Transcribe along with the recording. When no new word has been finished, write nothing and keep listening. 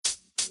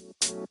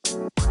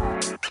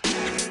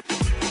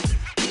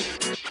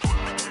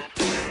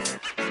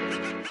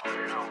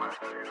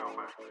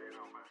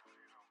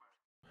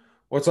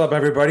What's up,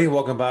 everybody?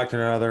 Welcome back to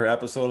another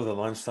episode of the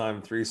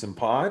Lunchtime Threesome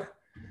Pod.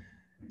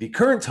 The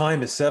current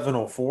time is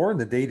 7:04 and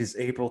the date is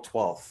April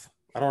 12th.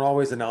 I don't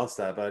always announce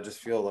that, but I just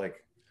feel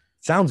like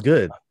Sounds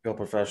good. I feel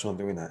professional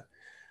doing that.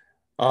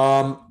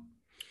 I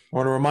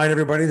want to remind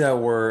everybody that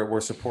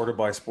we're supported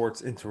by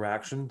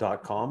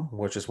sportsinteraction.com,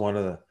 which is one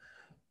of the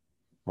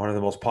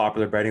most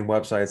popular betting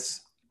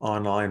websites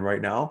online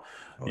right now.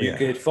 You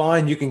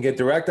can get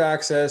direct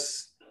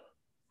access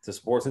to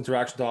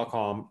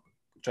sportsinteraction.com.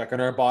 Check in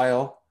our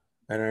bio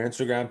and our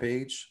Instagram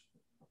page,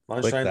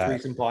 Lunchtime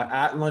Threesome Pod,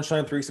 at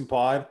Lunchtime Threesome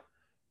Pod.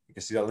 You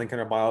can see that link in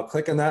our bio.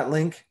 Click on that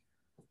link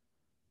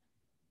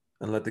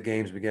and let the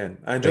games begin.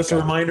 And just a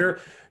reminder,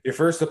 your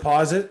first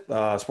deposit,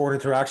 Sport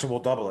Interaction will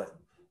double it.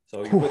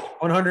 So you put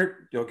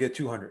 100, you'll get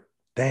 200.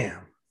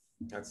 Damn.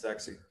 That's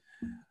sexy.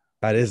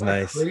 That is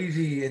nice.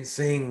 Crazy,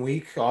 insane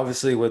week.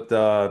 Obviously, with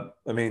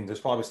there's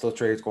probably still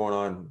trades going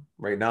on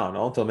right now,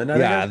 no? Until midnight.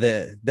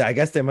 Yeah, I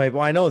guess they might.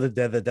 Well, I know the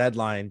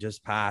deadline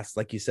just passed.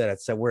 Like you said,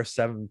 we're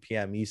 7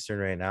 p.m. Eastern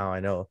right now. I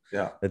know.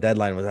 Yeah. The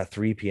deadline was at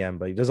 3 p.m.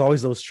 But there's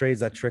always those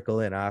trades that trickle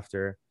in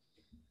after.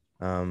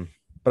 But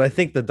I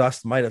think the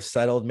dust might have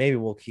settled. Maybe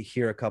we'll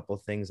hear a couple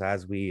of things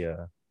as we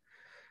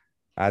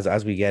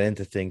as we get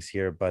into things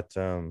here. But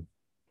no,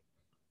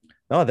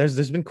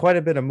 there's been quite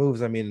a bit of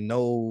moves. I mean,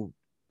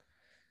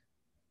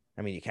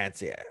 you can't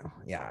say it.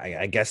 Yeah,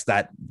 I guess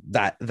that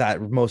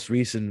most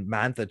recent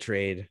Mantha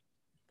trade,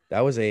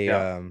 that was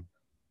they're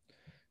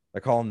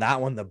calling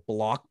that one the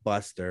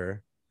blockbuster.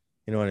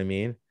 You know what I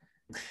mean?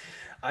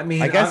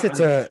 I guess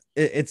I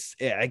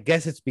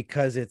guess it's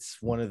because it's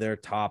one of their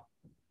top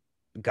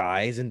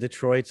guys in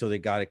Detroit, so they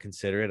got to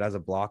consider it as a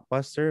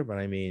blockbuster. But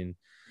I mean,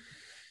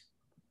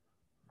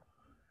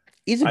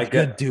 he's a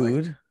good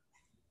dude,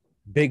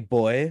 big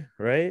boy,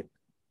 right?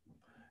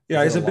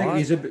 Yeah, he's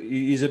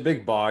a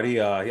big body. He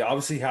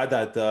obviously had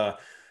that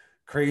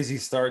crazy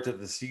start to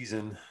the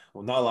season.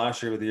 Well, not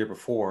last year, but the year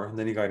before, and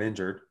then he got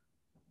injured.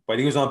 But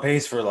he was on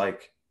pace for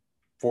like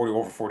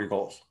over 40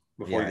 goals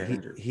before he got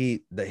injured.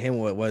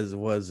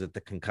 Was it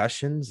the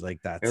concussions? Like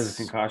it was a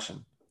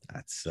concussion.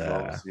 That's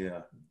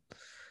yeah.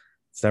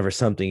 It's never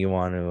something you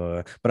want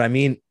to. But I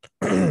mean,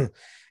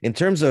 in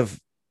terms of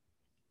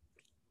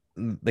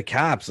the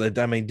Caps,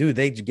 I mean, dude,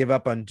 they give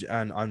up on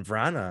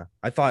Vrana.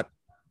 I thought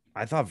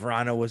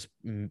Vrana was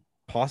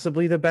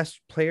possibly the best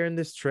player in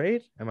this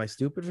trade. Am I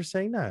stupid for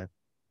saying that?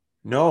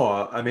 No,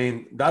 I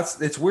mean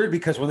it's weird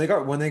because when they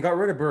got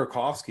rid of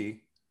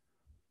Burakovsky,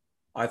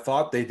 I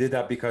thought they did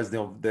that because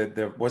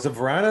there was a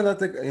Vrana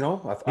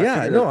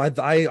that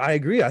I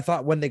agree. I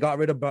thought when they got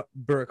rid of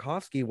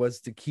Burakovsky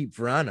was to keep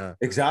Vrana.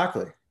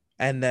 Exactly.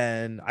 And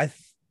then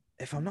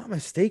if I'm not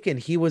mistaken,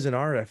 he was an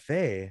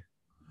RFA.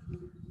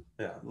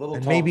 Yeah, a little.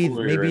 And maybe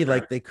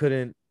like they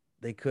didn't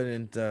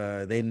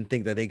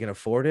think that they can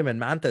afford him.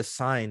 And Mantha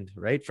signed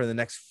right for the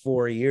next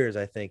 4 years.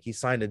 I think he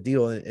signed a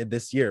deal in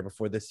this year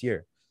before this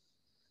year,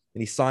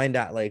 and he signed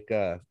at like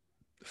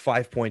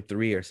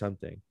 5.3 or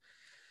something.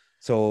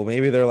 So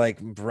maybe they're like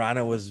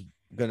Vrana was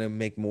gonna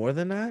make more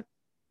than that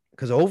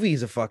because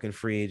Ovi's a fucking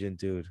free agent,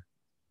 dude.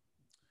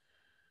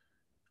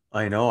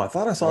 I know. I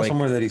thought I saw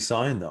somewhere that he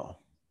signed though.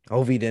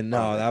 Ovi didn't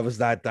know. That was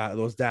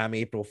those damn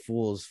April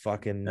Fools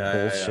fucking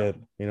bullshit.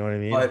 Yeah. You know what I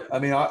mean? But I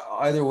mean,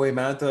 either way,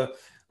 Mantha.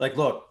 Like,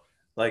 look,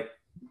 like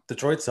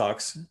Detroit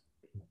sucks.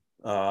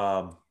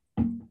 They're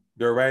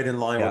right in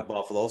line with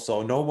Buffalo,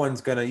 so no one's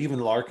gonna even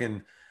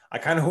Larkin. I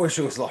kind of wish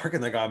it was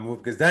Larkin that got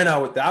moved because then that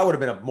would have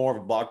been more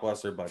of a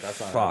blockbuster. But that's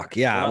not. Fuck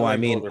yeah. Well, I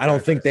mean, I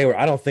don't think they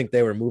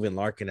were moving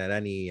Larkin at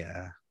any.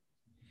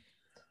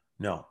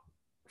 No.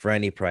 For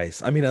any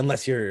price. I mean,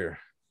 unless they're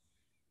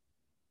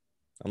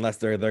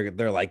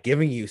like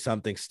giving you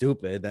something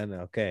stupid, then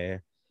okay.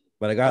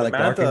 But a guy like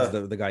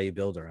Larkin's the guy you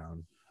build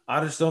around. I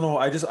just don't know.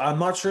 I'm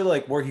not sure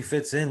like where he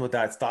fits in with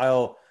that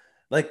style.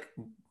 Like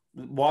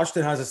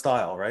Washington has a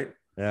style, right?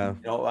 Yeah.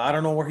 You know, I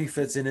don't know where he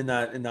fits in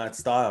that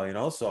style. You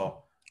know,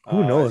 so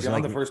who knows?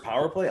 On the first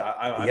power play,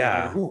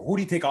 who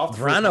do you take off?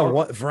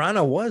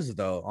 Vrana was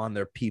though on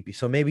their PP,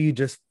 so maybe you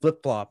just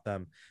flip flop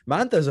them.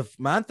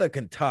 Mantha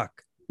can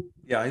tuck.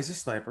 Yeah, he's a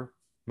sniper.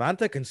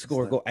 Mantha can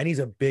score a goal, and he's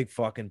a big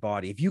fucking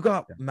body. If you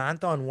got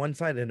Mantha on one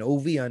side and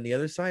Ovi on the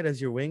other side as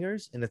your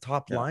wingers in the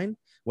top line,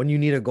 when you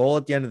need a goal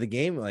at the end of the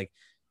game, like.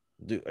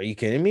 Dude, are you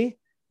kidding me?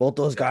 Both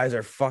those guys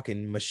are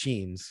fucking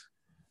machines.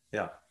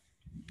 Yeah.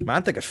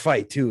 Mantha could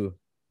fight too.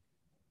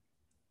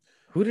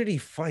 Who did he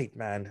fight,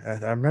 man?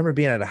 I remember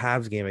being at a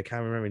Habs game. I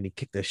can't remember. And he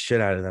kicked the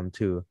shit out of them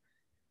too.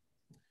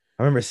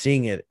 I remember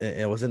seeing it.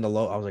 It was in the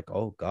low. I was like,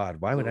 oh God,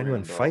 why would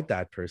anyone fight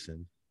that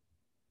person?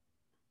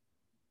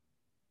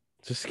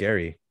 It's just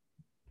scary.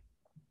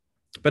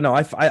 But no,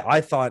 I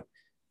thought,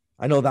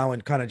 I know that one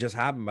kind of just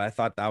happened, but I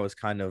thought that was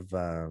kind of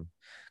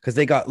because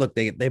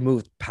they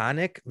moved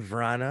Panic,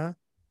 Vrana,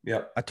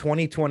 a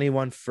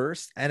 2021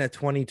 first and a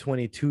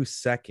 2022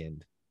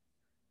 second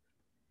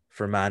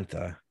for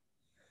Mantha.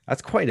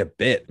 That's quite a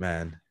bit,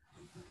 man.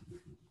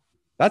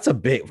 That's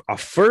a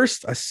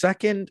first, a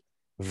second,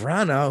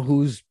 Vrana,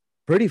 who's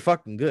pretty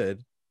fucking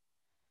good.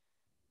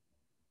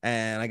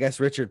 And I guess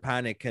Richard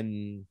Panic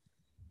can,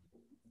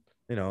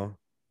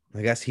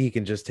 I guess he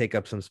can just take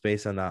up some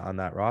space on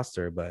that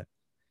roster. But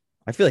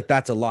I feel like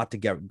that's a lot to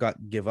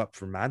give up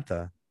for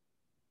Mantha. Am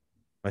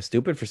I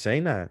stupid for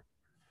saying that?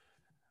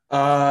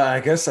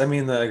 I guess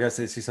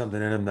they see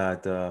something in him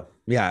that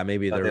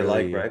maybe that they're they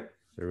really like, right?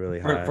 they're really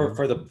high.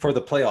 For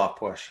the playoff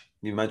push.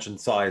 You mentioned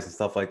size and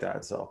stuff like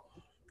that, so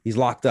he's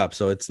locked up,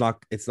 so it's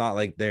not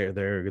like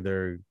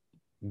they're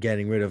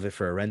getting rid of it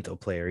for a rental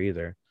player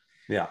either.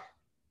 Yeah.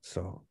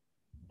 So,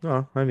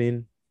 no, I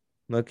mean,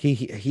 look,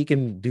 he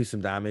can do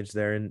some damage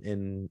there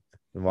in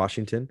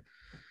Washington.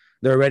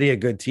 They're already a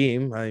good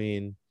team. I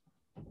mean,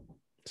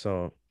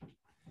 so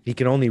he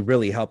can only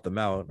really help them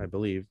out, I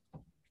believe.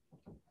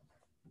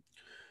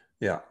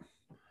 Yeah.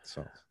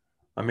 So,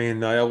 I mean,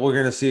 we're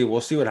gonna see.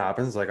 We'll see what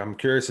happens. Like, I'm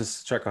curious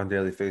to check on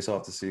Daily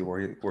Faceoff to see where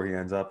he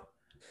ends up,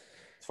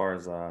 as far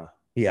as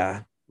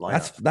yeah,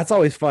 lineup. That's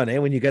always fun, eh?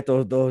 When you get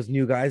those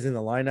new guys in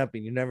the lineup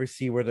and you never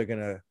see where they're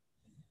gonna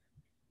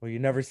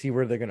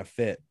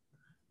fit.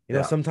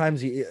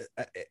 Sometimes it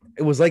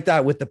was like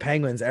that with the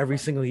Penguins every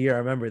single year. I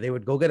remember they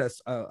would go get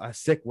a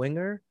sick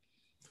winger,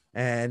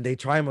 and they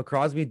try him with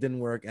Crosby, didn't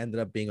work.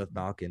 Ended up being with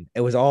Malkin.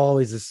 It was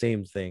always the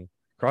same thing.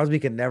 Crosby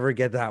could never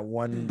get that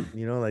one,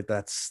 like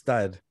that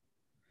stud.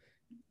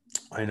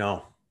 I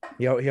know.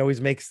 He always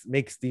makes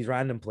these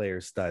random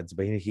players studs,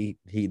 but he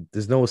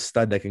there's no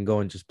stud that can go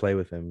and just play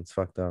with him. It's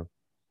fucked up.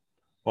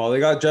 Well,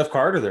 they got Jeff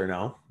Carter there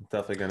now.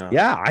 Definitely gonna.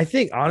 Yeah, I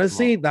think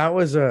honestly that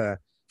was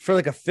for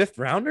like a 5th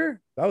rounder.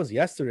 That was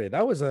yesterday.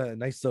 That was a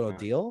nice little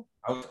deal.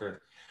 That was good.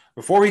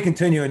 Before we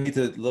continue, I need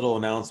a little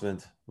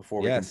announcement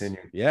before we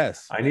continue.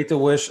 Yes. I need to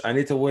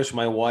wish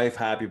my wife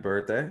happy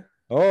birthday.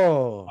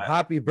 Oh,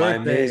 happy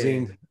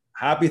birthday.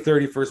 Happy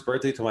 31st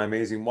birthday to my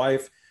amazing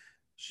wife.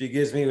 She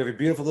gives me, we have a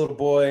beautiful little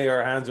boy.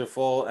 Our hands are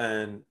full,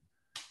 and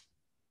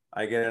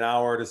I get an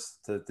hour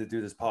to do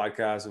this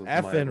podcast with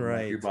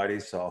my few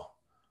buddies. So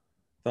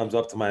thumbs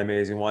up to my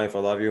amazing wife. I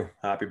love you.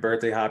 Happy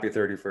birthday. Happy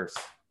 31st.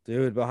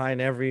 Dude,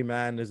 behind every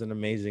man is an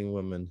amazing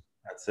woman.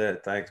 That's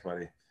it. Thanks,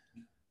 buddy.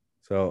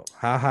 So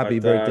happy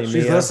birthday,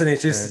 she's Mia. Listening.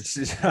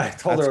 I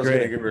told her I was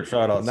going to give her a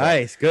shout out.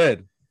 Nice.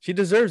 Good. She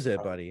deserves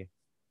it, buddy.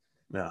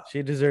 Yeah.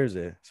 She deserves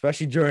it,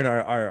 especially during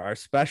our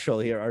special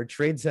here, our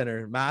Trade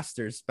Center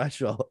Masters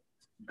special.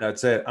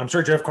 That's it. I'm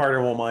sure Jeff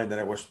Carter won't mind that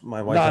I wish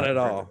my wife. Not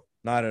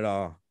at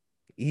all.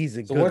 He's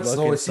a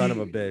good-looking son of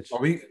a bitch.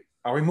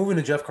 Are we moving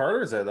to Jeff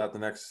Carter? Is that the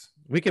next?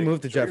 We can move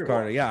to Jeff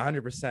Carter. Yeah,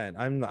 100%.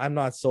 I'm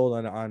not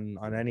sold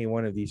on any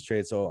one of these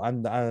trades. So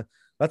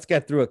let's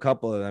get through a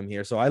couple of them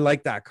here. So I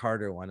like that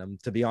Carter one.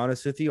 To be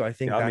honest with you, I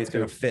think that's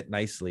going to fit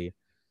nicely.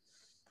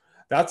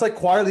 That's like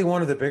quietly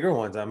one of the bigger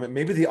ones. I mean,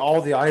 maybe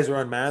all the eyes are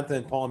on Mantha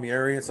and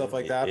Palmieri and stuff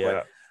like that.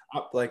 Yeah.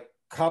 But like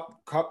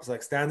cups,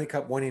 like Stanley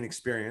Cup winning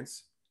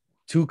experience.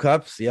 2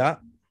 cups, yeah.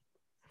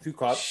 2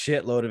 cups.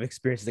 Shitload of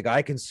experience. The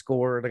guy can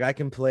score. The guy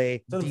can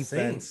play That's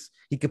defense. Insane.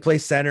 He could play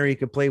center. He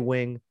could play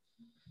wing.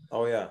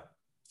 Oh yeah.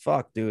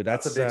 Fuck, dude.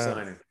 That's a big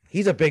signing.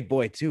 He's a big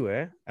boy too,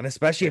 eh? And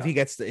especially if he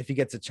gets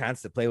a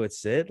chance to play with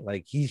Sid,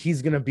 like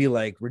he's gonna be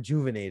like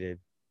rejuvenated.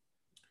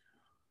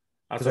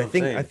 Because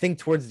I think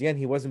towards the end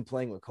he wasn't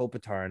playing with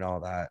Kopitar and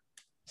all that.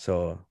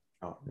 So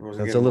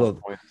that's a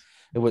little.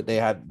 They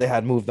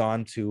had moved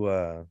on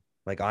to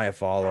like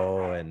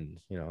Iafallo and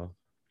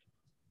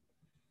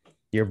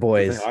your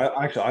boys.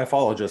 I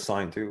follow just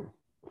signed too.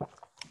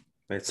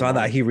 Saw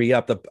that he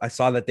re-upped. I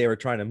saw that they were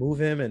trying to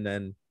move him, and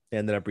then they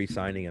ended up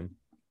re-signing him.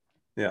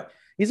 Yeah,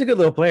 he's a good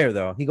little player,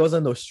 though. He goes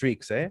on those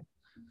streaks, eh?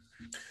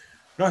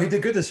 No, he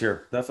did good this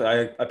year.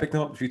 Definitely, I picked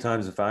him up a few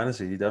times in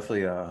fantasy. He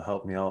definitely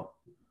helped me out.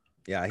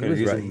 Yeah, he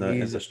was right.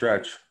 He's a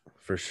stretch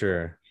for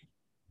sure.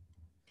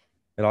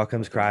 It all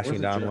comes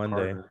crashing down one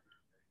day.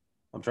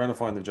 I'm trying to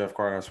find the Jeff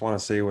Carter. I just want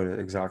to see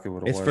exactly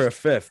what it was. It's for a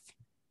 5th.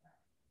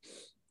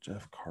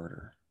 Jeff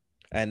Carter.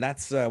 And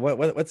that's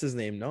what's his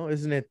name? No,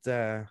 isn't it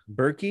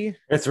Berkey?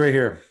 It's right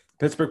here.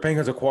 Pittsburgh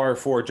Penguins acquire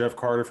Jeff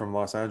Carter from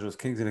Los Angeles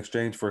Kings in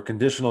exchange for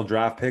conditional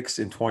draft picks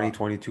in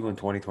 2022 and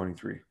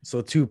 2023.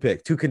 So 2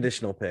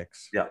 conditional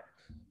picks. Yeah.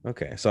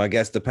 Okay. So I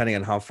guess depending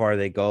on how far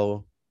they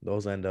go,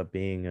 those end up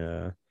being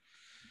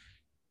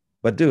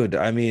But dude,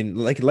 I mean,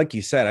 like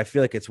you said, I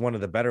feel like it's one of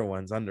the better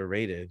ones,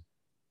 underrated.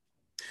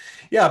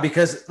 Yeah,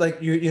 because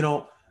like you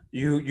know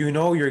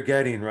you're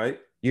getting, right?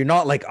 You're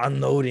not like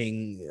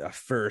unloading a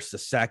first, a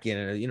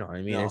second, you know what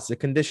I mean? No. It's a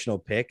conditional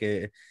pick.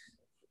 I'm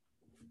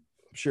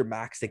sure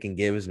max they can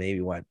give is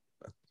maybe what,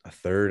 a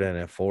third and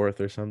a fourth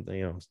or something,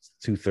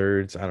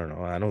 2/3. I don't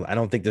know. I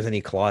don't think there's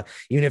any clause.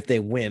 Even if they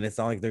win, it's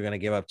not like they're gonna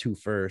give up 2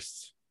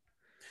 firsts.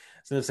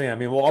 So I'm saying, I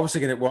mean, we're obviously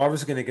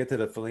gonna get to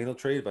the Foligno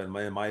trade, but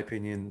in my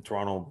opinion,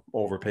 Toronto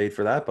overpaid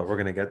for that, but we're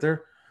gonna get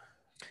there.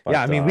 But,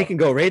 yeah, I mean, we can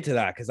go right to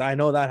that because I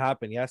know that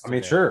happened yesterday. I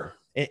mean, sure.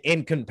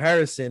 In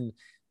comparison,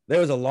 there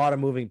was a lot of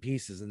moving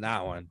pieces in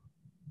that one.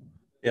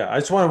 Yeah, I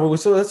just want to.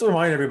 So let's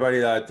remind everybody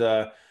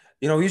that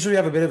usually we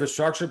have a bit of a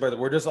structure, but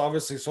we're just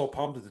obviously so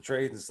pumped at the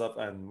trades and stuff,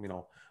 and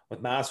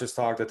with Masters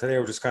talk that today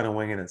we're just kind of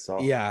winging it.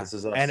 So Yeah, this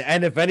is us.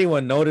 and if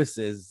anyone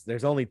notices,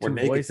 there's only We're two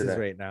naked voices today.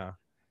 right now.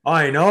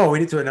 I know. We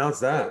need to announce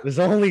that. There's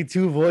only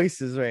two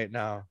voices right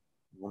now.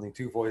 Only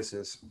two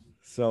voices.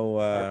 So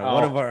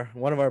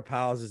one of our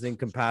pals is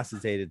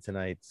incapacitated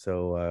tonight.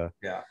 So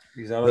yeah,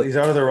 he's out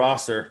of the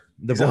roster.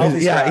 He's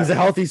a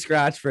healthy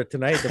scratch for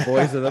tonight.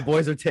 The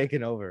boys are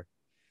taking over.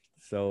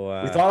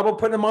 So we thought about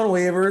putting him on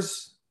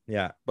waivers.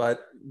 Yeah,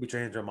 but we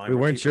changed our mind. We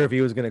weren't sure if he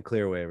was going to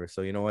clear waivers.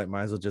 So you know what?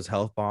 Might as well just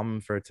health bomb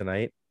him for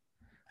tonight.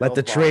 Let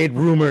the trade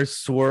rumors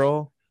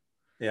swirl.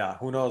 Yeah,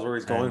 who knows where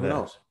he's going? Who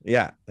knows?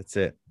 Yeah, that's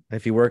it.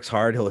 If he works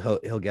hard,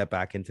 he'll get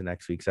back into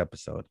next week's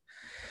episode.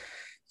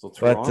 So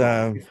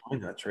Toronto,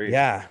 find that trade.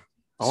 Yeah,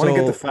 I want to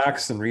get the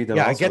facts and read them.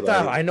 Yeah, I get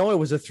that. I know it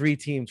was a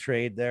 3-team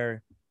trade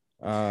there.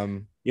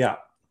 Yeah.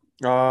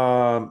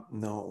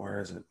 No,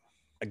 where is it?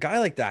 A guy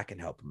like that can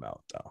help him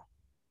out, though.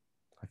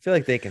 I feel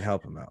like they can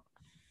help him out.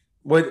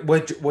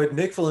 What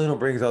Nick Foligno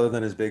brings other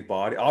than his big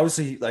body,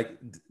 obviously, like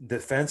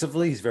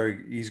defensively, he's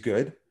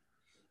good.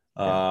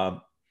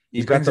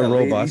 He's got the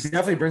robust. He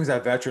definitely brings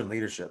that veteran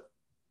leadership.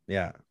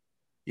 Yeah.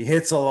 He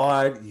hits a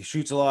lot. He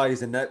shoots a lot.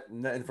 He's a net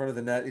in front of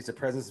the net. He's a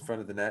presence in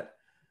front of the net.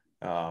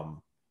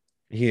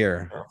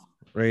 Here,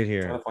 right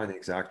here. I'm trying to find the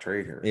exact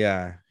trade here.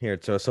 Yeah, here.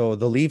 So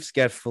the Leafs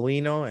get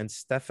Foligno and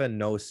Stefan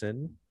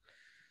Noesen.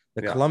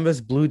 The Columbus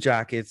Blue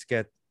Jackets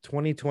get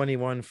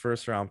 2021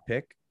 first-round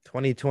pick,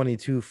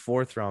 2022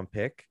 fourth-round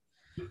pick,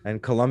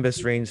 and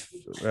Columbus retains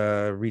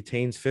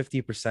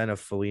 50% of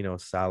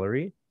Foligno's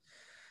salary.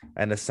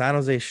 And the San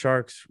Jose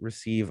Sharks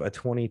receive a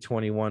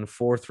 2021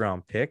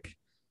 fourth-round pick,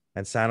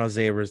 and San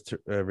Jose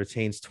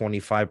retains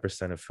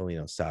 25% of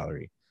Foligno's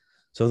salary.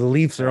 So the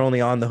Leafs are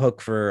only on the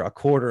hook for a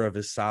quarter of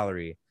his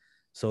salary.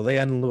 So they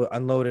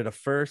unloaded a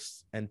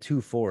first and 2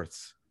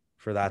 fourths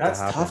for that to happen.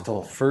 That's tough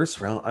though.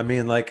 First round. I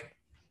mean, like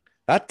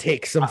that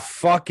takes some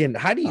fucking.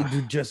 How do you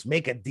just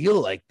make a deal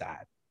like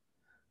that?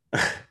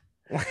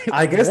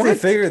 I guess they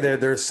figure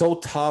they're so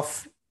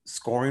tough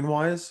scoring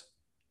wise.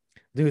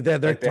 Dude, they're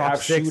like top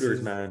six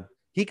shooters, man.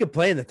 He could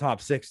play in the top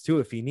 6 too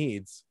if he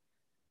needs.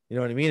 You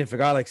know what I mean? If a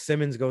guy like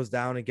Simmons goes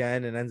down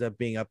again and ends up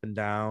being up and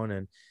down,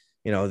 and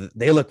you know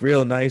they look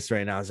real nice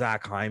right now.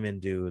 Zach Hyman,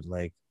 dude,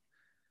 like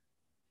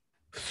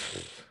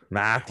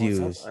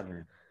Matthews,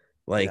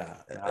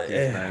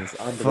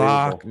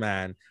 fuck,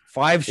 man,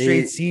 5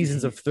 straight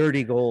seasons of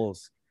 30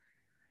 goals.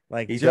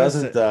 Like he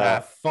doesn't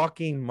that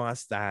fucking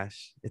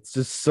mustache. It's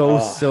just so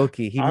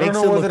silky. He makes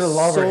it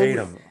look or hate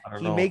him.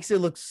 He makes it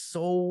look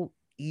so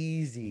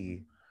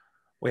easy.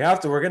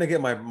 We're gonna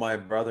get my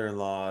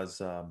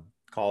brother-in-law's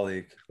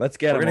colleague. We're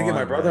gonna get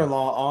my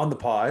brother-in-law on the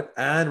pod,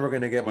 and we're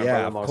gonna get my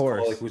brother-in-law's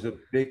colleague, who's a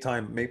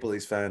big-time Maple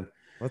Leafs fan.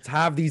 Let's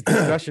have these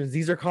discussions.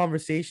 These are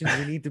conversations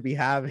we need to be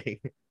having.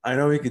 I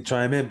know he could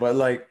chime in, but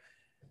like,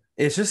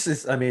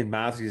 I mean,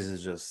 Matthews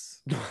is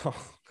just.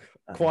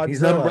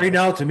 He's right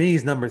now to me.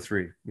 He's number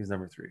 3.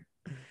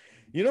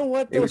 You know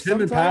what? It was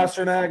him and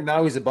Pasternak.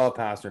 Now he's above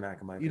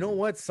Pasternak. In my opinion. You know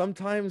what?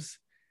 Sometimes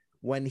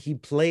when he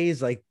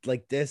plays like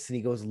this and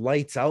he goes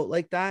lights out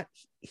like that,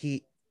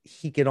 he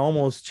can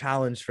almost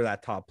challenge for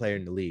that top player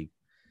in the league.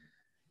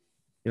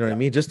 You know what I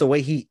mean? Just the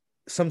way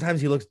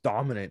sometimes he looks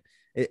dominant.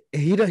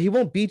 He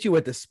won't beat you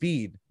at the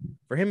speed.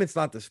 For him, it's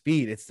not the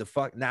speed. It's the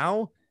fuck.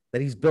 Now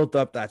that he's built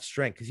up that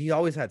strength, because he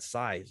always had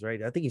size,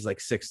 right? I think he's like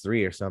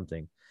 6'3" or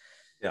something.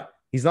 Yeah.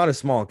 He's not a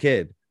small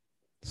kid.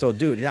 So,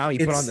 dude, now he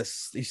put on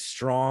this. He's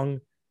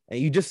strong, and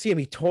you just see him.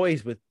 He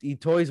toys with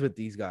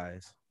these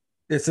guys.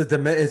 His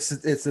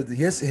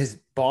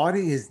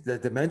body is the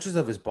dimensions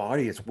of his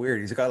body. It's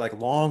weird. He's got like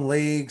long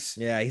legs.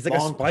 Yeah, he's like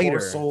a spider.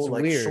 Torso, it's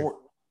like weird. Short.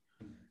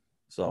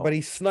 So, but he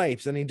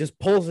snipes and he just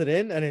pulls it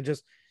in, and it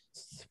just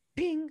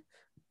ping.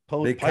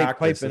 Big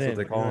cactus, that's what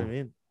they call him. I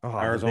mean?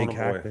 Arizona big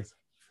cactus.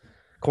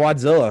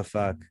 Quadzilla,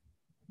 fuck.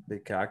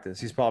 Big cactus.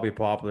 He's probably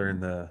popular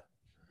in the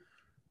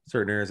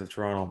certain areas of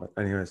Toronto,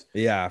 but anyways,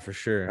 yeah, for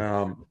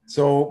sure.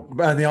 So,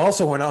 and they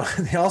also went out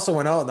and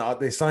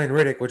they signed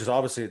Riddick, which is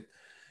obviously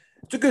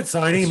it's a good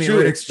signing.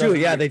 It's true.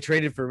 Yeah, they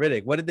traded for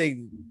Riddick. What did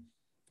they?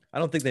 I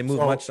don't think they moved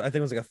much. I think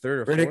it was like a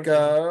third or Riddick.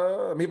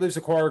 fourth. Maple Leafs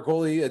acquired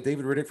goalie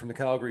David Riddick from the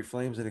Calgary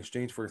Flames in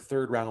exchange for a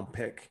 3rd-round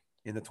pick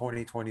in the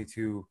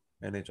 2022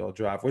 NHL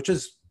draft, I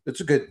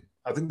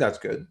think that's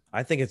good.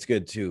 I think it's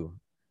good too,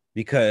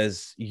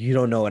 because you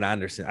don't know what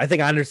Anderson. I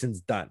think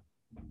Anderson's done.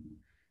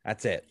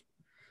 That's it.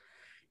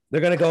 They're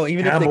gonna go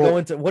even if they go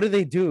into. What do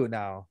they do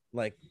now?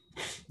 Like,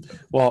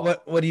 well,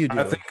 what do you do?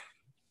 I think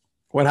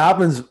what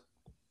happens,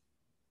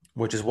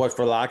 which is what,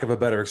 for lack of a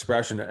better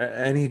expression,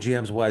 any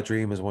GM's wet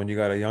dream is when you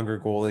got a younger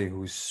goalie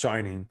who's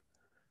shining.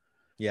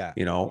 Yeah,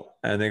 you know,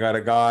 and they got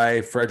a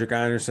guy, Frederick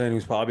Anderson,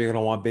 who's probably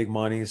gonna want big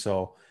money.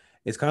 So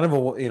it's kind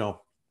of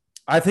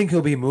I think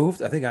he'll be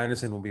moved. I think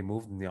Anderson will be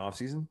moved in the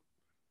offseason.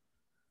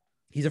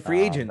 He's a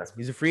free agent.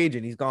 He's a free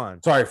agent. He's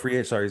gone. Sorry, free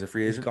agent. He's a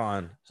free agent. He's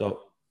gone.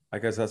 So I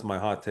guess that's my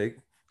hot take.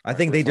 I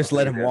think they just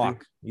let him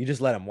walk. You just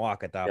let him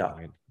walk at that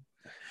point.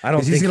 I don't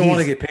think he's going to want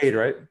to get paid,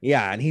 right?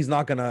 Yeah, and he's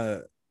not going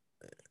to.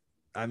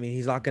 I mean,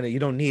 he's not going to. You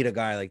don't need a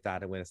guy like that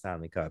to win a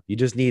Stanley Cup. You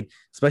just need,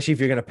 especially if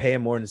you're going to pay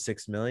him more than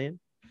 $6 million.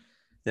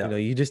 Yeah. You know,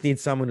 you just need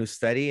someone who's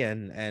steady,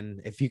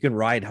 and if you can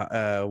ride,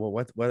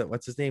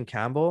 what's his name,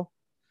 Campbell?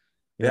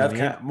 You They know have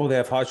what I mean? They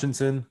have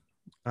Hutchinson,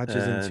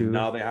 Hutchison and too.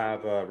 now they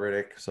have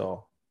Riddick.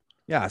 So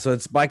Yeah, so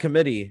it's by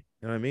committee.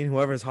 You know what I mean?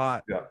 Whoever's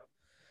hot. yeah,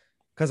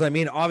 Because I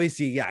mean,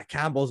 obviously, yeah,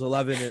 Campbell's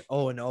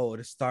 11-0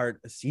 to start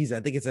a season.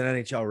 I think it's an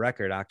NHL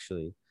record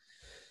actually,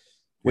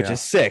 which yeah,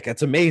 is sick.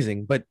 It's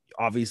amazing, but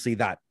obviously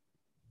that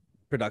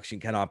production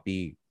cannot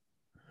be.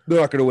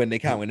 They're not going to win. They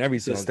can't win every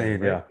single game,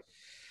 sustained. right? Yeah,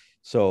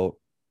 So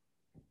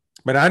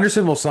but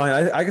Anderson will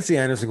sign. I can see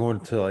Anderson going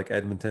to like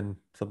Edmonton,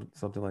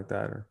 something like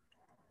that, or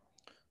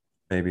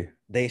maybe.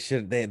 they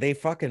should. They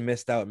fucking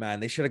missed out, man.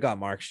 They should have got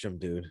Markstrom,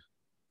 dude.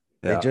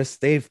 They Yeah, just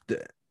they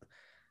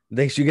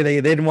should get.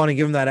 They didn't want to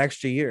give him that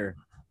extra year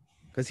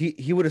because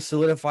he would have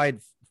solidified.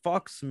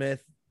 Fuck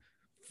Smith,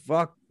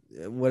 fuck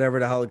whatever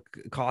the hell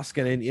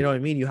Koskinen. You know what I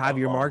mean? You have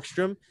your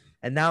Markstrom,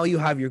 and now you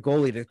have your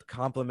goalie to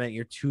complement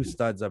your two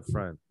studs up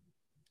front.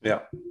 yeah,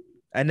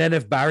 And then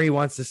if Barry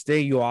wants to stay,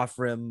 you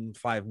offer him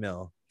 5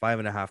 mil,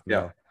 5.5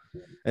 mil.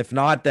 If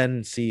not,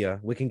 then see ya.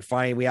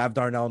 We have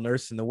Darnell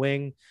Nurse in the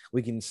wing.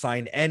 We can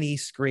sign any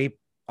scrape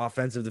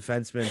offensive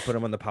defenseman, put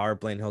him on the power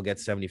play, and he'll get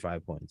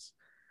 75 points.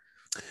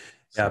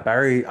 yeah.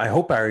 Barry, I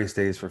hope Barry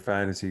stays for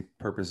fantasy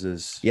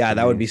purposes. Yeah,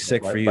 that would be me.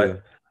 sick for you.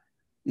 But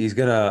he's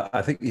gonna,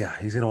 I think, yeah,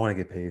 he's gonna want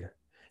to get paid.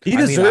 He I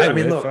mean, deserves. I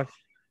mean, would. look, Fuck.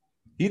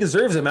 he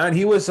deserves it, man.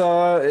 He was,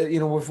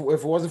 if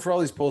it wasn't for all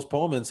these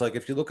postponements, like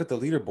if you look at the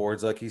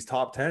leaderboards, like he's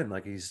top 10,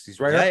 like he's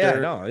right up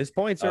there. No, his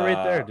points are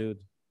right there, dude.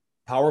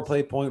 Power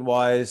play point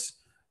wise.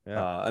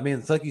 Yeah. I mean,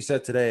 it's like you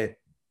said today,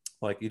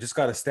 like you just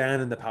got to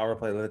stand in the power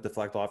play, let it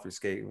deflect off your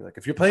skate. Like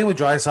if you're playing with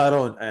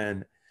Draisaitl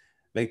and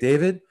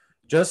McDavid,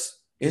 just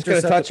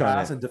intercept touch the on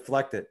pass it. and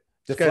deflect it.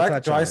 Just gotta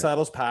Deflect touch on it.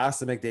 Draisaitl's pass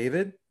to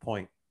McDavid,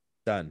 point.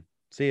 Done.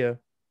 See ya.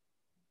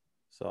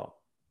 So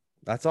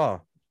That's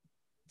all.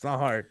 It's not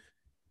hard.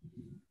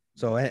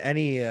 So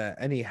any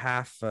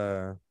half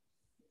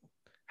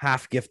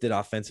gifted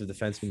offensive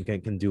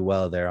defenseman can do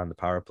well there on the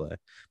power play.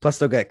 Plus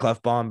they'll get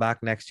Clefbaum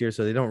back next year,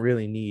 so they don't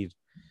really need.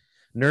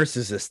 Nurse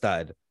is a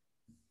stud.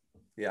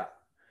 yeah,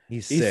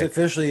 He's he's sick.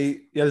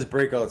 officially he had his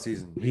breakout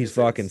season. He's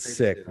fucking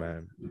sick,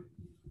 man.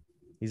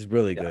 He's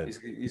really good.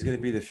 He's going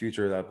to be the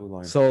future of that blue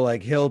line. So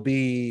like he'll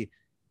be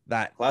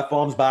that.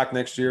 Clefbaum's back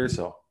next year,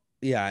 so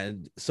Yeah,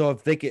 and so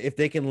if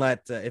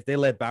they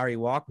let Barry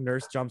walk,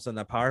 Nurse jumps on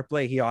the power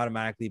play, he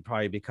automatically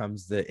probably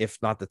becomes if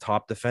not the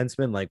top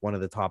defenseman, like one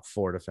of the top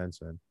 4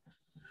 defensemen.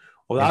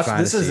 Well,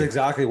 this is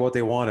exactly what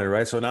they wanted,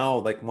 right? So now,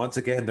 like once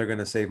again, they're going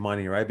to save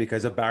money, right?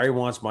 Because if Barry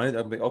wants money,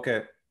 they'll be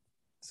okay.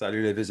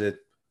 Saturday visit.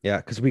 Yeah,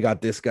 because we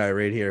got this guy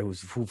right here who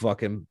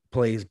fucking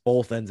plays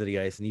both ends of the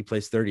ice, and he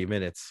plays 30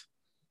 minutes.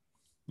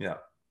 Yeah,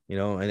 you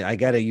know, and I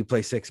get it. You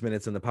play 6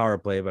 minutes in the power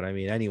play, but I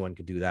mean, anyone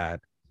could do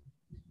that.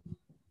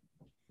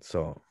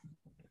 So,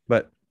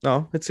 but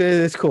no,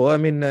 it's cool. I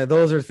mean,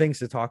 those are things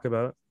to talk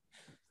about.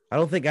 I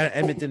don't think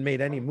Edmonton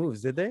made any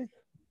moves, did they?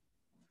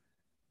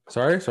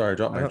 Sorry, I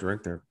dropped my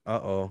drink there.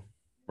 Uh-oh.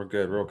 We're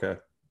good. We're okay.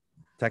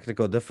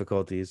 Technical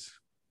difficulties.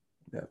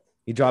 Yeah.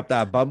 You dropped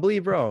that bubbly,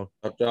 bro.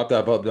 I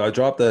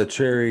dropped the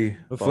cherry.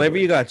 What flavor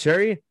you got?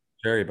 Cherry?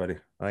 Cherry, buddy.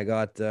 I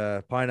got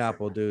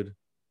pineapple, dude.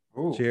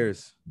 Ooh.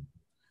 Cheers.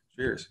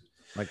 Cheers.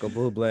 Michael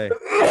Bublé.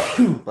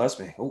 Bless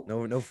me.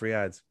 Ooh. No free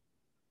ads.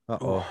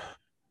 Uh-oh.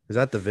 Is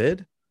that the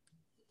vid?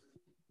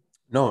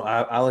 No,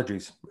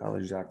 allergies.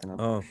 Allergies acting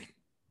up. Oh.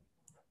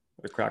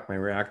 I cracked my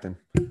reacting.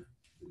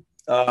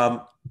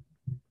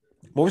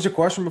 What was your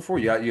question before?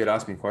 You had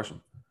asked me a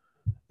question.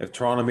 If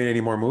Toronto made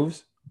any more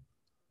moves?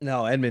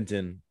 No,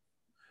 Edmonton.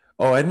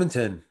 Oh,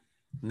 Edmonton.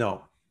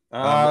 No.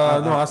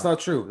 No, that's not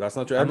true. That's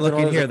not true. I'm Edmonton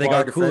looking here. They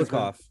got defenseman,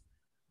 Kulikov.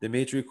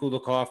 Dmitry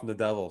Kulikov from the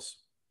Devils.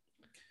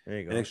 There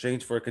you go. In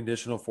exchange for a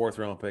conditional 4th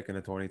round pick in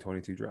the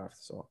 2022 draft.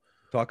 So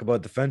talk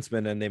about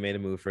defensemen, and they made a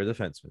move for a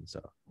defenseman. So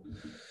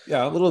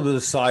yeah, a little bit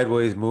of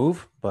sideways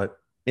move, but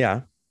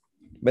yeah.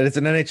 But it's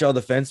an NHL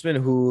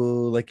defenseman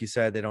who, like you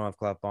said, they don't have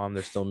Clefbaum.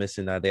 They're still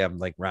missing that. They have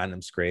like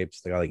random scrapes.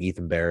 They got like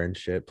Ethan Bear and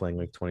shit playing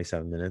like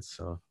 27 minutes.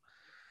 So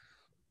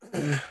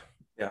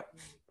yeah.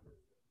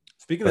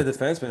 Speaking of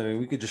defensemen, I mean,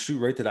 we could just shoot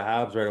right to the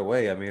Habs right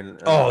away. I mean,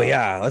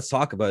 yeah, let's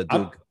talk about it,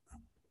 dude.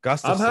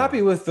 I'm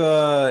happy with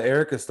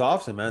Eric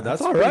Gustafsson, man.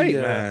 That's all right,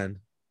 man.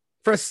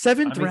 For a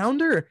 7th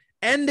rounder,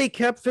 and they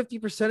kept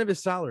 50% of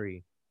his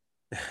salary.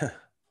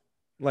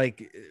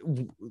 Like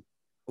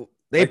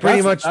they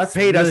pretty much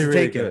paid us to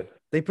take him.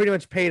 They pretty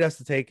much paid us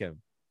to take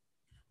him.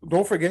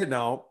 Don't forget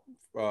now.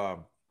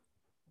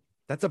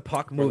 That's a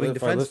puck moving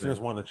defenseman. Listeners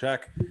want to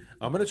check.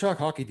 I'm going to check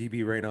Hockey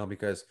DB right now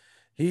because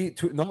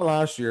not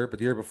last year, but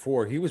the year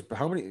before, he was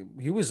how many?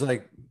 He was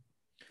like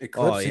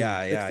eclipsing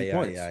 60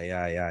 points.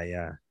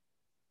 Yeah.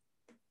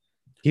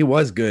 He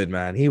was good,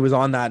 man. He was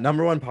on that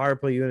number 1 power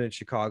play unit in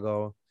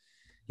Chicago.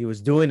 He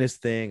was doing his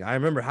thing. I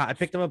remember I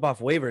picked him up off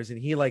waivers, and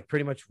he like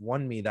pretty much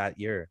won me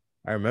that year.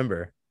 I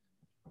remember.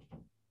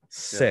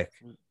 Sick.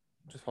 Yeah.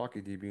 Just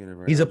Hockey DB in it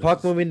right He's now. a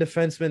puck moving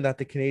defenseman that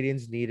the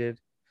Canadians needed.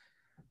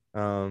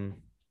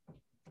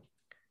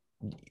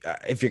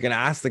 If you're gonna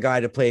ask the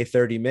guy to play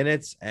 30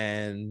 minutes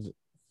and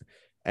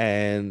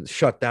and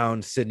shut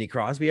down Sidney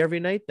Crosby every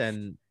night,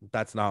 then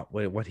that's not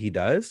what he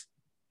does.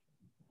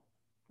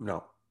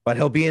 No. But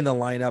he'll be in the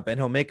lineup and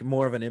he'll make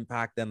more of an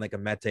impact than like a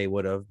Mete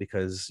would have,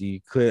 because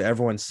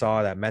everyone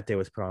saw that Mete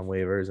was put on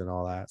waivers and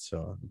all that.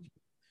 So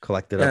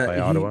collected up by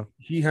Ottawa.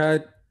 He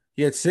had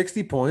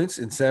 60 points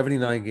in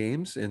 79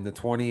 games in the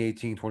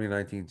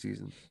 2018-2019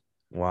 season.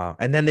 Wow.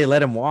 And then they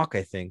let him walk,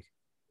 I think.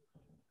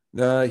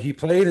 He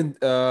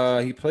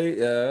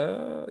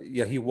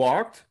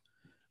walked,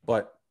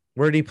 but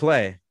where did he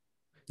play?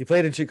 He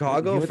played in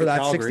Chicago for that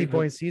Calgary.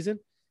 60-point season.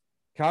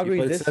 Calgary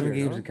he played this 7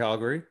 year, games in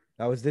Calgary.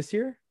 That was this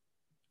year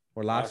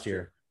or last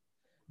year?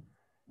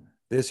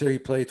 This year he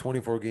played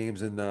 24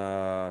 games in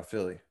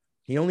Philly.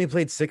 He only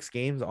played 6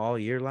 games all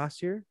year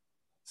last year?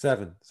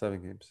 7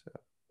 games. Yeah.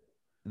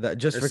 That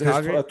just for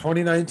Calgary?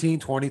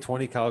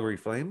 2019-2020 Calgary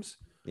Flames.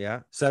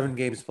 Yeah. 7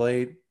 games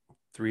played,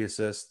 3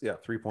 assists. Yeah,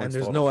 3 points. And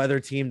there's no other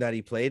team that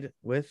he played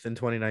with in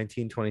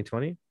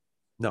 2019-2020?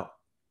 No.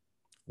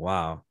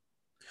 Wow.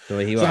 So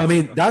I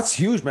mean, that's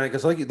huge, man.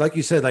 Because like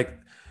you said, like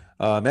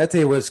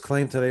Mete was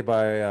claimed today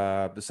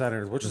by the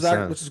Senators, which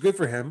is good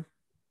for him.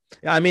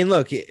 Yeah, I mean,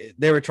 look,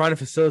 they were trying to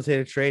facilitate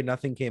a trade.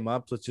 Nothing came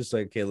up. So it's just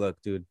like, okay,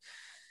 look, dude,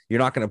 you're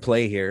not going to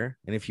play here.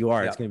 And if you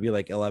are, it's going to be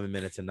like 11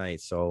 minutes a night.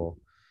 So,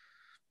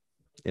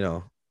 you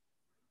know,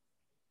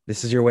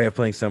 this is your way of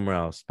playing somewhere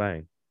else.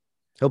 Bang.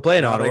 He'll play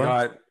in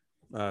Ottawa.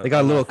 They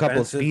got a little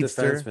couple of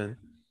speedster.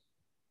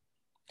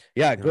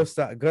 Yeah,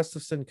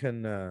 Gustafson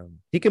can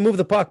he can move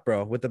the puck,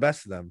 bro, with the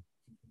best of them.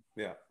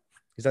 Yeah.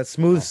 He's that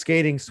smooth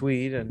skating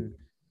Swede, and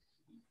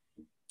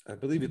I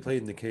believe he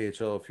played in the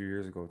KHL a few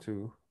years ago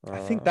too. I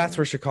think that's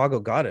where Chicago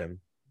got him.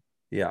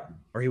 Yeah.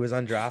 Or he was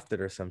undrafted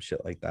or some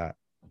shit like that.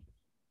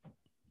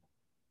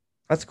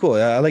 That's cool.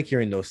 I like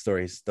hearing those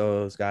stories.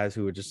 Those guys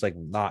who were just like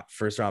not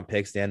first round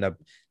picks, they end up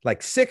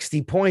like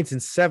 60 points in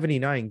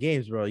 79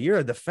 games, bro. You're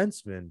a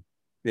defenseman.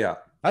 Yeah.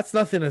 That's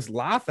nothing to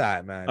laugh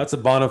at, man. That's a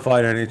bona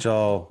fide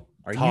NHL.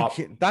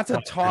 That's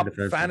a top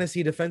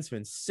fantasy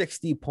defenseman.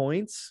 60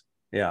 points.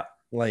 Yeah.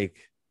 Like,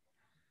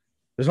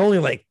 there's only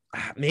like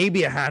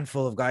maybe a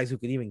handful of guys who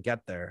could even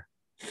get there.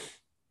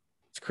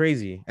 It's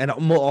crazy. And a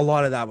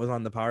lot of that was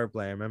on the power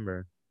play, I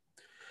remember.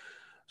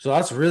 So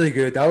that's really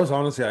good. That was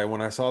honestly,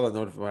 when I saw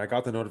that when I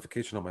got the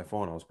notification on my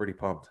phone, I was pretty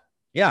pumped.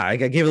 Yeah, I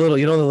gave a little,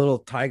 the little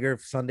Tiger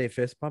Sunday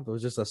fist pump. It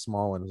was just a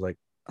small one. It was like,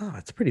 oh,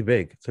 it's pretty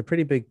big. It's a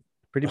pretty big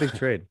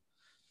trade.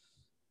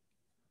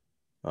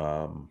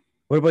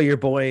 What about your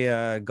boy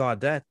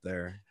Gaudette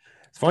there?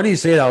 It's funny you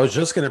say that. I was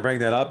just going to bring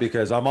that up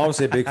because I'm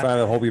obviously a big fan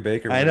of Hobey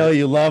Baker. I know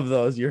you love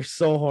those. You're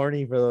so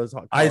horny for those.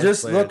 I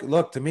just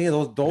look to me.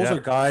 Those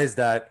are guys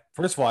that,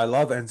 first of all, I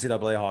love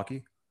NCAA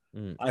hockey.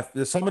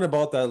 There's something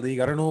about that league.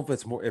 I don't know if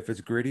it's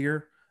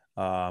grittier.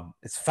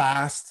 It's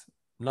fast.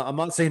 I'm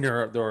not saying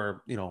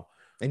they're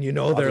and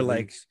they're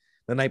like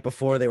the night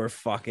before they were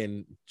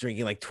fucking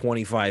drinking like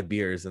 25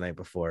 beers the night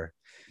before.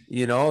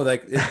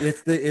 Like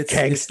it's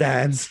keg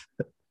stands.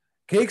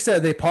 Cake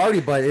said they party,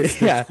 but it's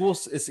cool.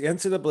 It's the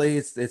NCAA.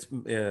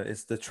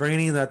 It's the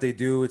training that they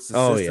do. It's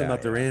the system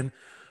that they're in.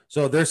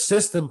 So they're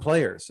system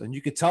players, and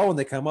you could tell when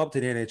they come up to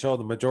the NHL,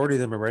 the majority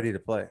of them are ready to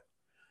play.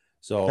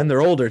 So and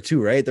they're older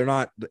too, right? They're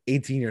not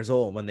 18 years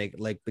old when they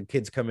like the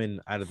kids come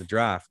in out of the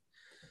draft.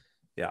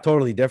 Yeah,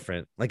 totally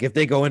different. Like if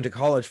they go into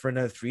college for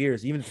another 3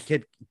 years, even if the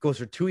kid goes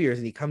for 2 years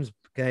and he comes to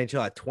the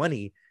NHL at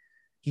 20,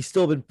 he's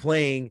still been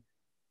playing.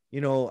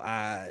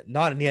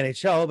 Not in the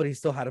NHL, but he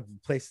still had a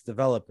place to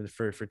develop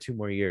for 2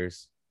 more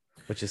years,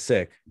 which is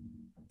sick.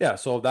 Yeah.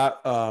 So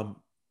that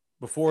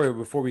before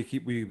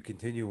we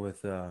continue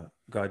with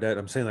Gaudette,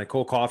 I'm saying like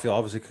Cole Caulfield,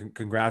 obviously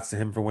congrats to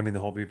him for winning the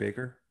Hobey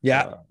Baker.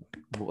 Yeah,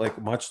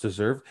 like much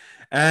deserved,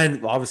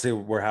 and obviously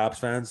we're Habs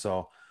fans,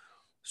 so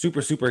super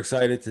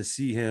excited to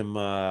see him.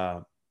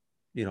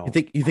 You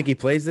think he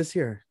plays this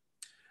year?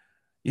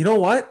 You know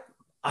what?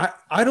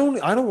 I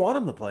don't want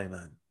him to play,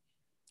 man.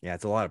 Yeah,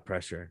 it's a lot of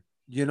pressure.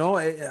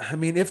 I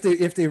mean, if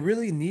they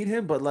really need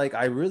him, but like,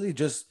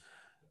 there's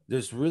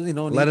really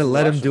no need.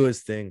 Let him do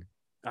his thing.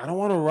 I don't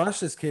want to rush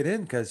this kid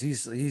in because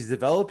he's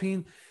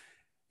developing.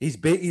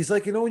 He's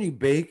like, when you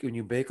bake,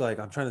 like,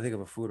 I'm trying to think of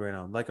a food right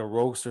now, like a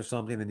roast or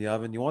something in the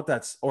oven. You want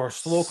that, or a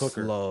slow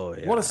cooker.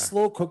 You want to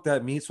slow cook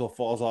that meat so it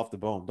falls off the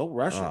bone. Don't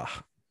rush it.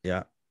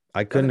 Yeah,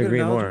 I couldn't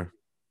agree more.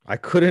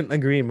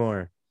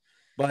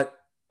 But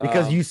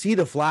because you see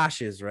the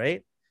flashes,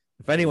 right?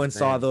 If anyone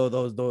saw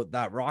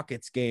that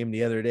Rockets game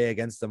the other day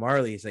against the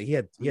Marlies, like he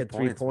had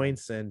 3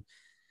 points and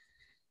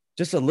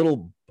just a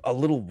little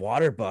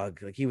water bug.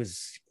 Like he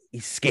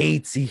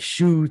skates, he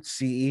shoots,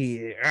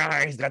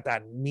 he's got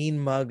that mean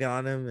mug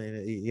on him,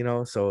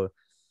 and so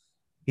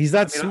he's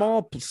that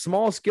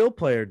small skill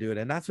player, dude,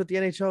 and that's what the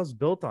NHL is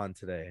built on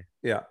today.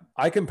 Yeah,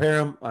 I compare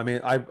him. I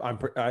mean,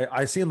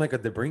 I see him like a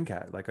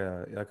DeBrincat, like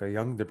a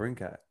young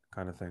DeBrincat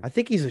kind of thing. I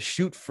think he's a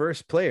shoot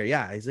first player.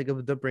 Yeah, he's like a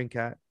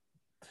DeBrincat.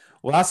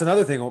 Well, that's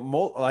another thing.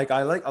 Like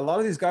I like a lot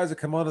of these guys that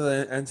come out of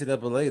the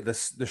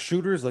NCAA, the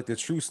shooters, like the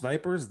true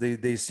snipers,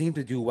 they seem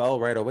to do well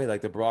right away.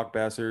 Like the Brock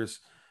Bessers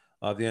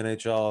of the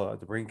NHL,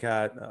 the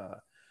Brinkat.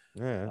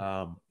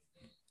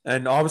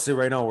 And obviously,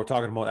 right now we're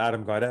talking about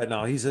Adam Gaudette.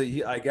 Now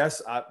I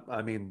guess,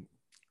 I mean,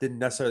 didn't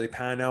necessarily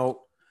pan out.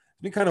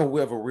 It's been kind of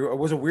it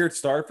was a weird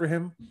start for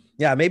him.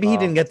 Yeah, maybe he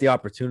didn't get the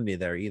opportunity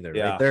there either,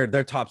 right? Yeah.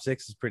 Their top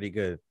six is pretty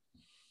good.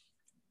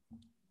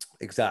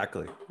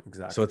 Exactly.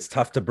 So it's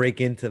tough to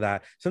break into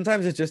that.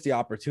 Sometimes it's just the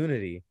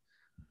opportunity.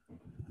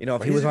 You know,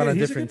 if he was on a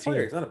different team,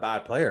 he's not a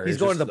bad player. He's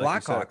going to the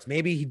Blackhawks.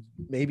 Maybe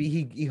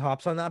he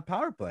hops on that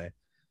power play.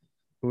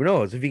 Who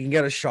knows if he can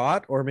get a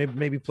shot, or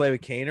maybe play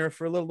with Kaner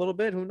for a little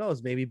bit. Who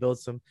knows? Maybe build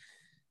some,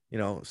 you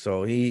know.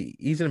 So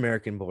he's an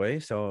American boy,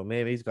 so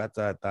maybe he's got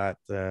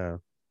that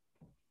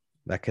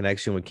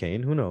connection with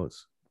Kane. Who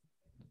knows?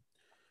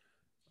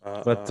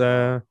 But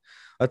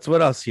that's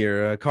what else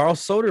here. Carl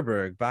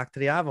Soderberg back to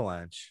the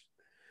Avalanche.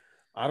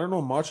 I don't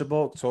know much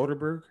about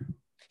Soderberg.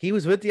 He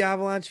was with the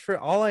Avalanche for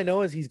all I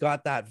know is he's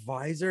got that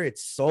visor.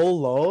 It's so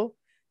low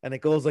and it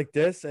goes like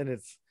this. And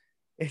it's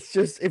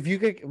just, if you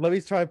could, let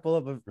me try and pull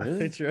up a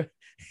picture.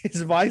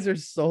 His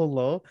visor's so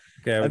low.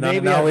 Okay.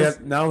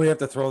 Now we have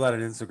to throw that on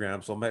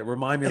Instagram. So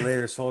remind me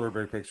later,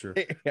 Soderberg picture.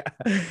 Yeah.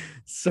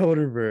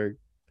 Soderberg.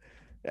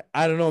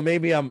 I don't know.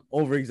 Maybe I'm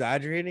over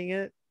exaggerating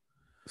it.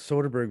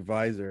 Soderberg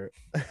visor.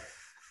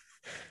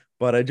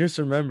 But I just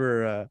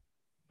remember,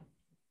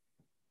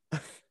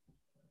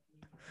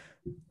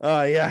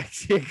 oh yeah,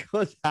 it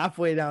goes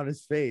halfway down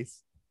his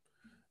face.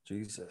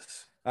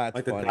 Jesus, that's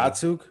like funny. The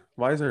Datsuk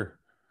visor.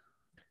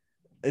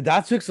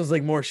 Datsuk's was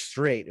like more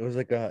straight. It was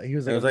like it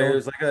was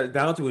like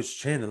down to his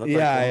chin. It looked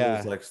yeah.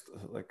 It was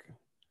like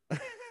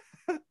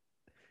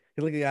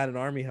he looked like he had an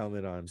army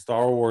helmet on.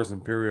 Star Wars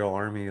Imperial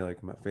Army like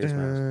face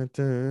mask.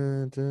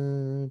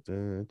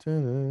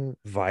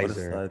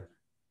 Visor.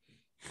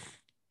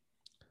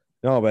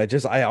 No,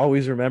 but I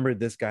always remembered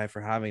this guy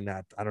for having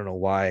that. I don't know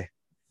why.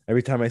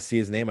 Every time I see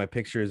his name, I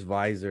picture his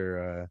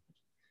visor,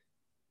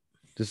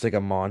 just like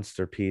a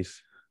monster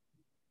piece.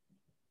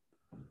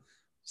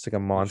 It's like a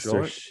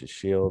monster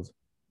shield.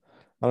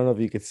 I don't know if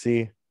you could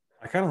see.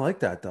 I kind of like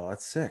that though.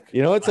 That's sick.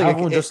 You know, it's like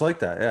one just like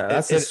that. Yeah,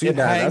 that's the Subban.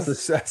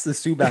 That's the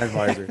Subban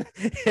visor.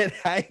 It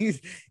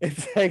hangs.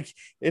 It's like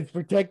it's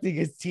protecting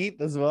his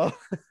teeth as well.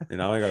 You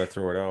know, I gotta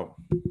throw it out.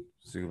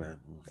 Subban.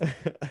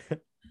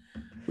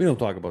 We don't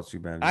talk about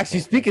Subban. Actually,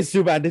 speaking of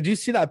Subban, did you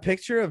see that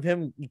picture of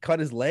him? He cut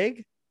his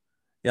leg.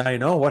 Yeah, I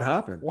know. What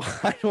happened? Well,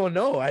 I don't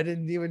know. I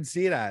didn't even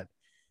see that.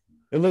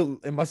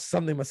 It must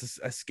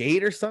a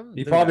skate or something.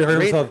 He probably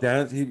heard himself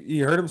dance. He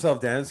heard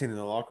himself dancing in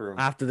the locker room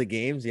after the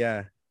games.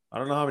 Yeah. I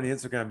don't know how many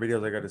Instagram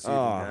videos I got to see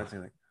him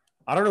dancing. Like,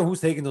 I don't know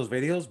who's taking those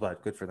videos,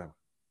 but good for them.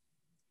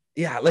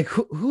 Yeah, like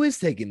who is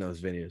taking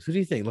those videos? Who do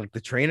you think? Like the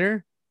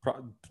trainer?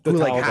 Who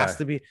like has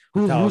to be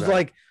who's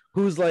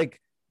like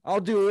I'll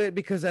do it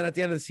because then at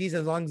the end of the season,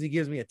 as long as he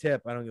gives me a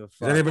tip, I don't give a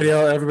fuck.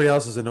 Everybody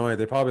else is annoyed.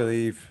 They probably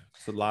leave.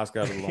 It's the last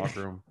guy to the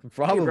locker room.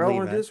 Probably. Hey, bro,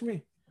 want to diss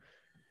me?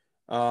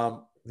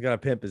 He's gotta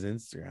pimp his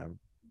Instagram.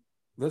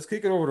 Let's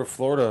kick it over to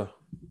Florida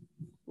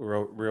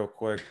real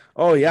quick.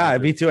 Oh yeah,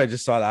 me too. I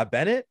just saw that.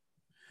 Bennett.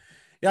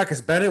 Yeah,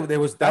 because Bennett,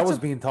 that was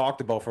being talked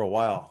about for a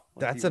while.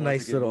 Like that's a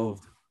nice little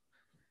moved.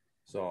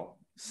 So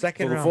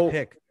second round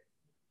pick.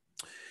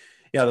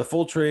 Yeah, the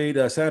full trade.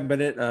 Sam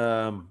Bennett.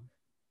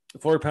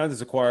 Florida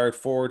Panthers acquired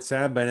forward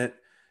Sam Bennett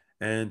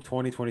and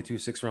 2022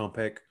 6th-round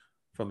pick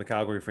from the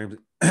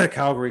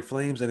Calgary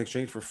Flames in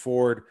exchange for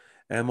forward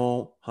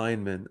Emil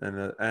Heineman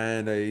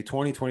and a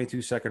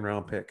 2022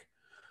 second-round pick.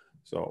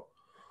 So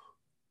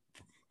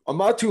I'm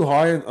not too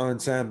high on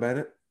Sam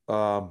Bennett.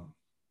 I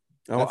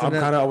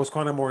was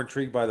kind of more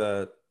intrigued by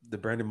the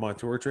Brandon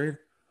Montour trade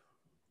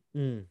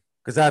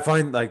because I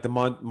find like the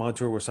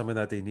Montour was something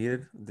that they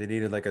needed. They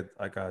needed like a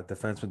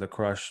defenseman to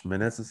crush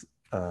minutes.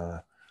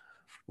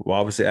 Well,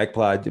 obviously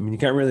Ekblad. I mean, you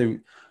can't really.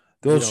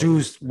 Those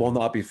shoes will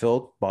not be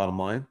filled. Bottom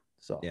line.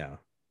 So yeah,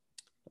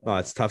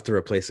 it's tough to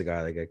replace a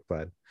guy like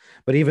Ekblad.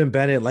 But even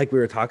Bennett, like we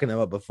were talking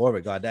about before,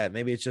 but God, that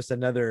maybe it's just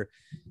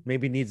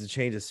maybe needs to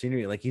change the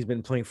scenery. Like he's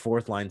been playing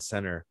fourth line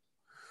center.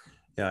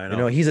 Yeah, I know. You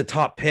know, he's a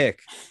top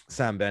pick,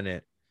 Sam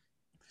Bennett.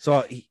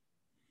 So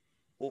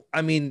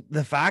I mean,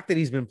 the fact that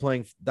he's been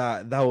playing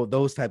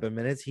those type of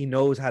minutes, he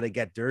knows how to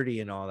get dirty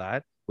and all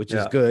that, which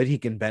is good. He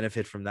can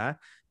benefit from that.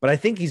 But I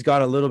think he's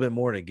got a little bit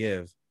more to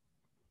give.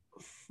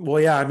 Well,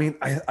 yeah, I mean,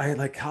 I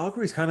like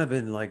Calgary's kind of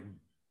been like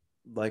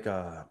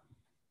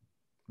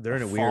they're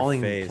in a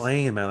weird phase.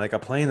 Plane, man, like a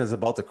plane that's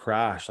about to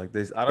crash. Like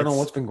this, I don't know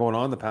what's been going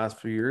on the past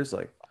few years.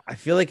 Like I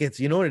feel like it's,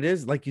 you know what it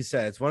is? Like you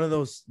said, it's one of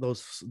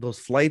those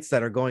flights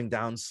that are going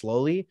down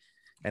slowly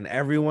and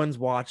everyone's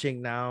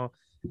watching now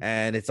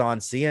and it's on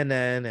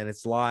CNN and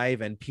it's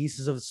live and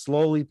pieces of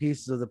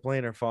the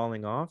plane are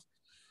falling off.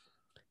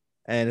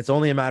 And it's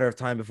only a matter of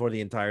time before the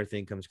entire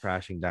thing comes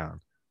crashing down.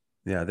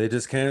 Yeah, they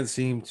just can't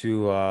seem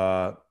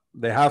to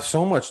they have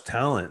so much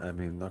talent. I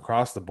mean,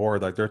 across the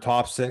board, like their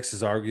top six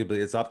is arguably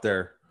it's up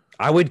there.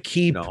 I would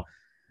keep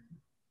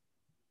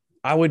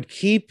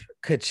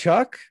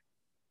Kachuk,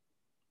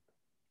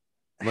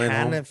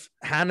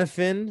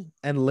 Hannafin,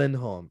 and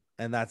Lindholm,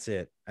 and that's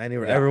it.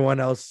 Everyone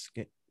else,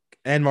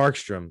 and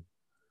Markstrom.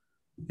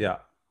 Yeah,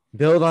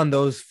 build on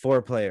those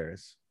four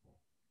players.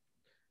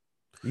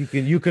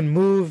 You can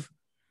move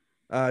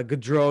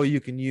Gaudreau.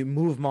 You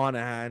move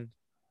Monahan.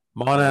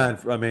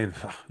 I mean,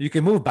 you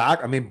can move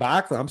back. I mean,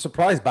 Backlund. I'm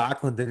surprised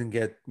Backlund didn't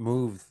get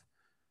moved.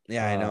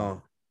 Yeah, I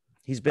know.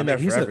 He's I been mean,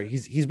 there forever.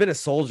 He's been a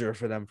soldier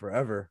for them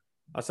forever.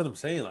 That's what I'm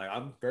saying. Like,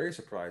 I'm very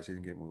surprised he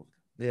didn't get moved.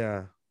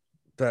 Yeah,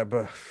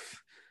 but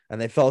and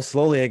they fell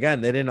slowly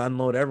again. They didn't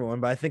unload everyone,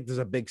 but I think there's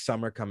a big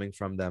summer coming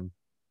from them.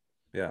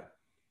 Yeah.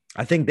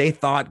 I think they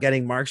thought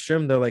getting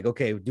Markstrom, they're like,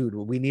 okay, dude,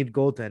 we need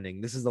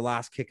goaltending. This is the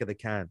last kick of the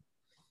can.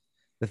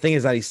 The thing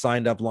is that he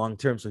signed up long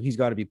term, so he's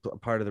got to be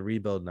part of the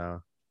rebuild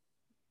now,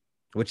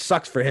 which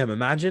sucks for him.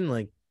 Imagine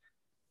like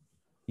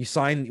you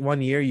sign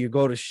 1 year, you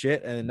go to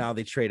shit, and now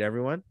they trade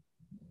everyone.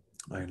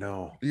 I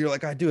know. You're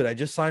like, I do it. I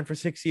just signed for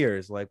 6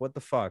 years. Like, what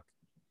the fuck?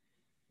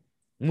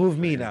 Move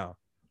me now.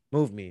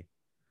 Move me.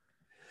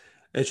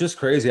 It's just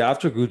crazy.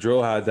 After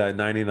Gaudreau had that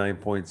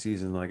 99-point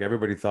season, like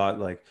everybody thought,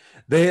 like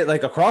they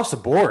like across the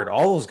board,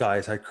 all those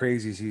guys had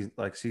crazy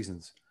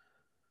seasons.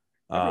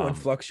 Everyone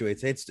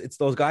fluctuates. It's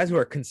those guys who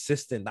are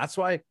consistent. That's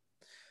why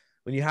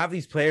when you have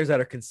these players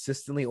that are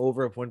consistently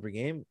over a point per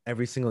game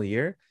every single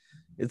year,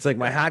 it's like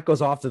my hat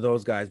goes off to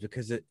those guys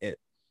because it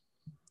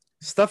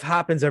stuff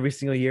happens every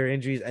single year,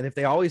 injuries, and if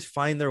they always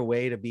find their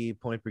way to be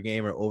point per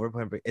game or over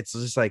point per, it's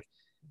just like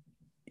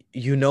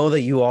you know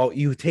that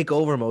you take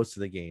over most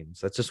of the games.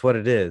 That's just what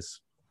it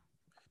is.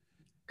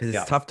 Because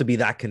it's tough to be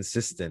that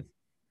consistent.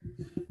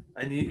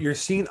 And you're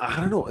seeing, I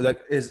don't know,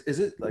 like is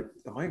it like,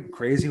 am I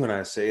crazy when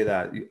I say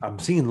that? I'm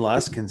seeing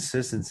less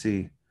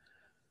consistency.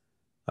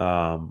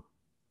 You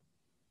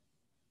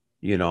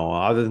know,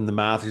 other than the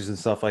Matthews and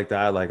stuff like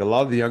that, like a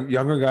lot of the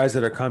younger guys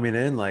that are coming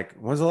in, like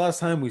when's the last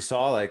time we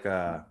saw like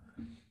a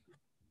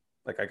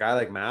guy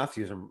like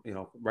Matthews, you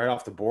know, right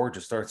off the board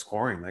just start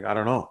scoring? Like, I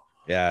don't know.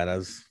 Yeah,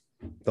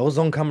 those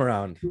don't come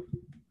around.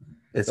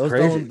 It's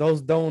crazy.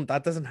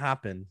 That doesn't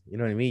happen. You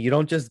know what I mean? You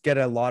don't just get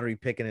a lottery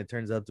pick and it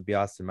turns out to be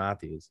Austin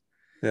Matthews.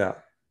 Yeah.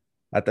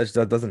 That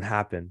doesn't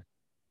happen.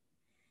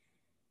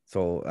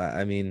 So,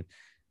 I mean,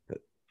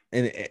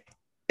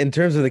 in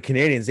terms of the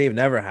Canadians, they've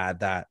never had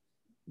that.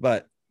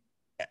 But,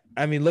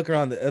 I mean, look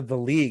around the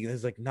league.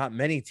 There's like not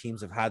many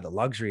teams have had the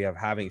luxury of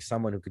having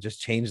someone who could just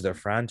change their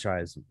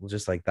franchise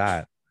just like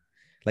that.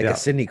 Like a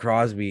Sidney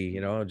Crosby,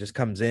 you know, just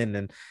comes in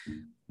and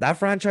that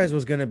franchise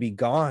was going to be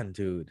gone,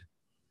 dude.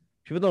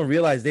 People don't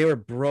realize they were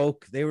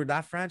broke.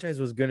 That franchise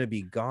was going to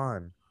be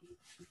gone.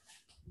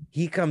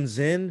 He comes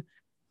in.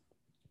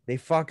 They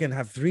fucking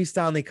have 3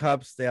 Stanley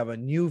Cups. They have a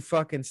new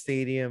fucking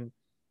stadium.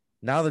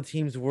 Now the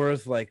team's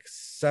worth like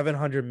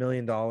 $700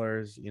 million,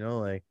 you know,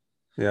 like,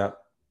 yeah.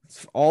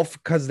 It's all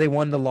because they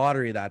won the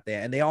lottery that day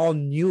and they all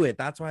knew it.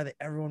 That's why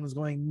everyone was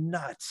going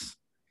nuts.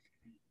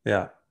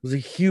 Yeah. It was a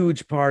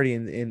huge party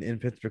in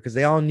Pittsburgh because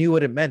they all knew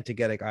what it meant to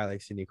get a guy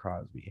like Sidney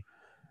Crosby.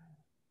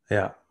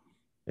 Yeah.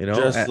 You know,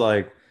 just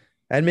like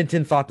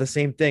Edmonton thought the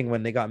same thing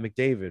when they got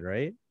McDavid,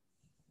 right?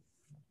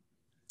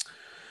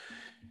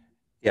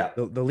 Yeah.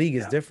 The league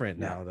is different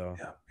now, though.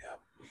 Yeah.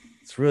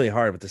 It's really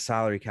hard with the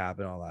salary cap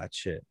and all that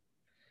shit.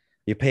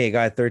 You pay a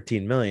guy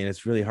 $13 million,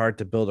 it's really hard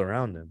to build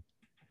around him.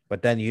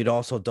 But then you'd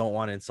also don't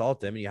want to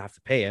insult him and you have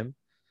to pay him.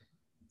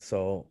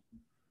 So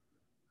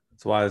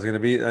that's why there's going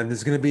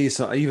to be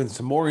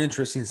some more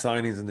interesting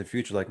signings in the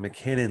future, like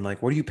McKinnon.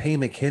 Like, what do you pay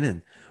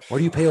McKinnon? What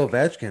do you pay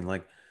Ovechkin?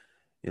 Like,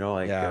 you know,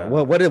 like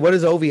what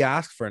does Ovi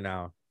ask for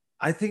now?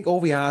 I think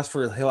Ovi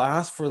he'll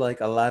ask for like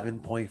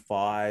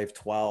 11.5,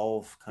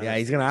 12.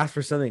 He's gonna ask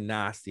for something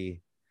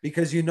nasty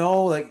because you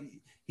know, like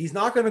he's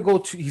not gonna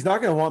want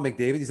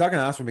McDavid. He's not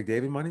gonna ask for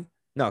McDavid money.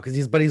 No, because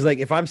he's like,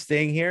 if I'm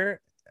staying here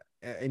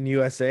in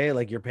USA,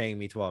 like you're paying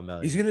me $12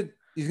 million.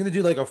 He's gonna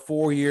do like a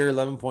 4-year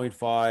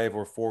 11.5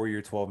 or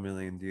 4-year $12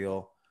 million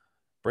deal.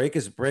 Break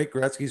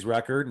Gretzky's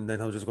record, and then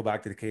he'll just go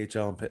back to the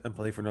KHL and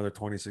play for another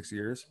 26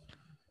 years.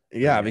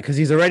 Yeah, because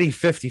he's already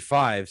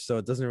 55, so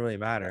it doesn't really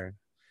matter.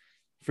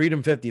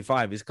 Freedom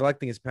 55. He's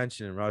collecting his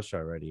pension in Russia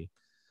already.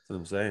 That's what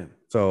I'm saying.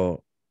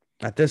 So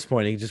at this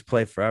point, he can just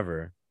play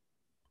forever.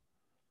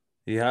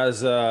 He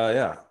has,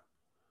 yeah.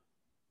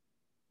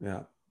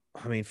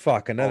 I mean,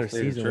 fuck, another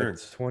season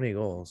with 20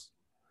 goals.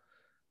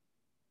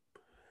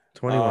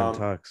 21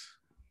 tucks.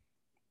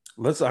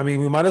 We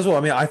might as well.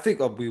 I mean, I think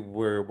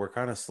we're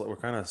kind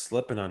of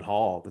slipping on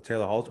Hall, the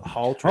Taylor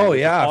Hall trade. Oh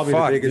yeah, probably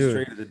the biggest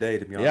trade of the day,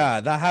 to be honest.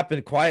 Yeah, that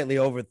happened quietly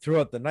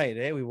throughout the night.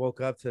 We woke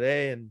up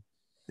today and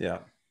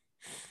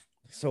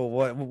So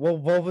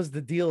what was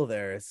the deal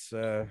there? It's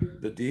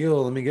the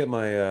deal. Let me get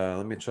my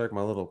let me check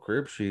my little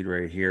crib sheet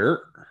right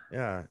here.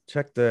 Yeah,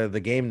 check the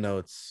game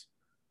notes.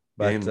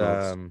 But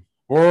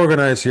we're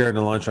organized here in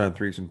the Lunchtime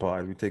Threesome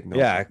Pod. We take notes.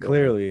 Yeah,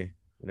 clearly.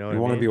 You know, we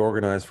want to be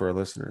organized for our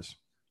listeners.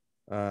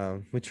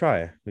 We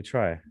try,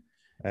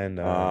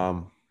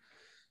 and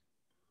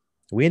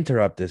we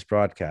interrupt this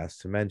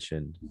broadcast to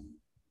mention.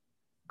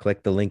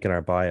 Click the link in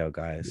our bio,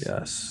 guys.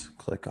 Yes,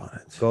 click on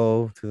it.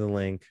 Go to the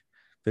link.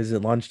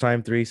 Visit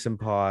Lunchtime Threesome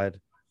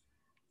Pod.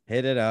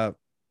 Hit it up.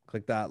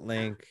 Click that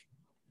link.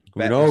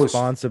 Bet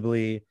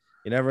responsibly.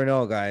 You never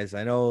know, guys.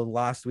 I know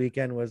last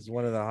weekend was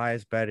one of the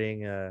highest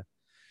betting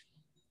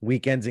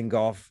weekends in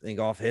golf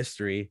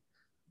history.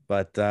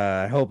 But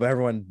I hope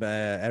everyone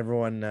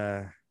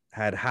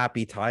had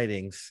happy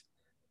tidings.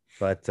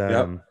 But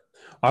Yep.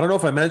 I don't know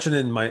if I mentioned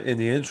it in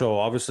the intro.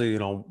 Obviously,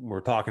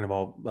 we're talking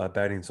about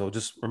betting, so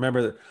just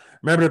remember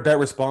to bet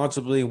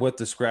responsibly with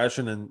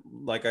discretion. And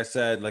like I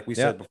said, like we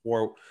yeah, said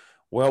before,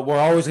 well, we're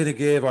always going to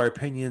give our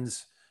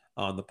opinions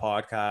on the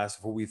podcast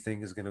of who we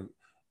think is going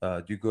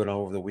to do good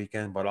over the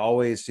weekend. But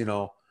always, take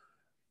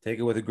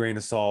it with a grain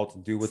of salt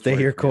and do what's stay right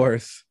your for you.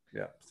 course.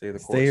 Yeah, stay the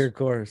Stay course. your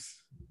course.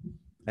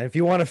 And if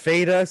you want to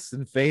fade us,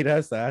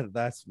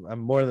 that's I'm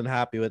more than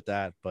happy with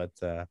that. But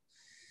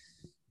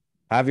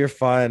have your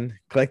fun.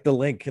 Click the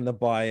link in the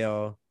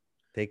bio.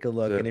 Take a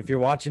look. And if you're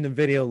watching the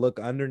video, look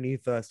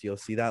underneath us. You'll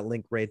see that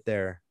link right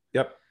there.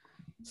 Yep.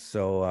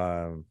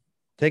 So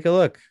take a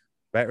look.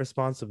 Bet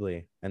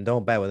responsibly. And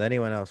don't bet with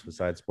anyone else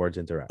besides Sports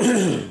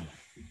Interaction.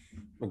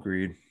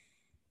 Agreed.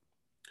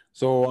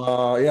 So,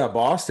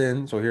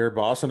 Boston. So here,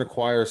 Boston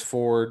acquires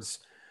forwards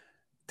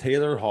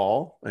Taylor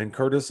Hall and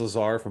Curtis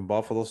Lazar from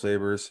Buffalo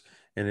Sabres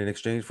in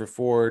exchange for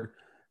forward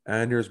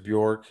Anders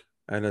Bjork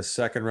and a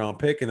second-round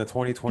pick in the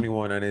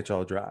 2021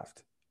 NHL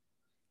draft.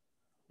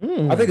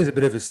 I think it's a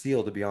bit of a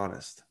steal, to be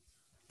honest.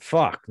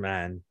 Fuck,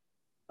 man.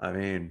 I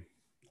mean,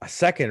 a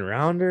second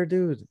rounder,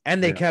 dude.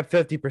 And they kept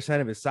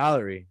 50% of his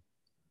salary.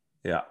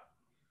 Yeah.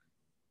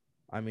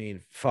 I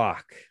mean,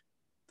 fuck.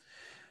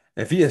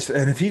 If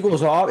he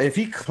goes off, if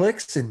he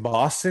clicks in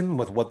Boston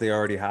with what they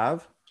already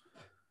have,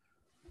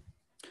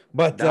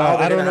 but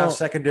I don't know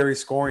secondary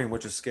scoring,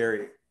 which is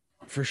scary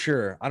for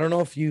sure. I don't know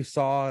if you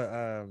saw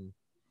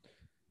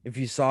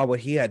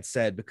what he had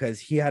said, because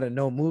he had a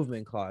no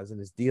movement clause in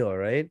his deal,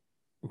 right?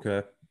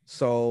 Okay.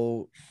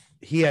 So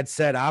he had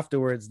said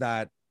afterwards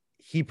that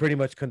he pretty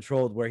much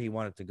controlled where he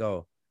wanted to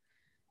go,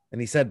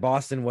 and he said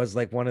Boston was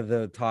like one of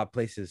the top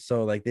places.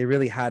 So like they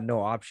really had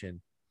no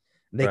option.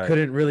 They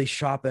couldn't really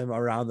shop him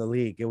around the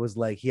league. It was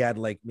like he had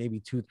like maybe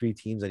 2-3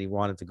 teams that he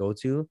wanted to go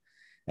to,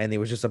 and it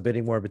was just a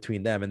bidding war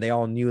between them. And they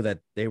all knew that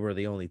they were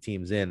the only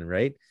teams in,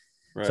 right?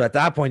 So at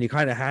that point, you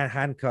kind of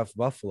handcuffed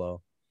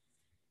Buffalo.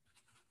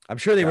 I'm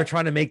sure they were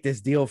trying to make this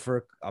deal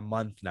for a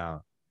month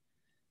now.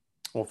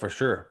 Well, for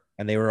sure.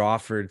 And they were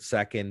offered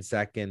seconds,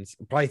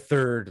 probably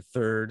third.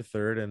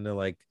 And they're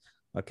like,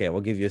 okay,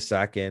 we'll give you a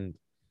second.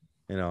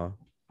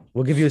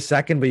 We'll give you a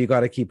second, but you got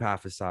to keep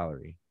half his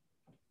salary.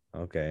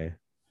 Okay.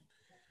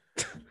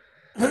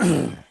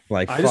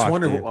 Like, I just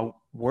wonder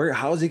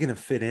how is he going to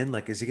fit in?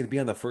 Like, is he going to be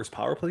on the first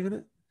power play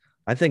unit?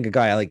 I think a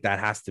guy like that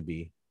has to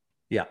be.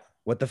 Yeah.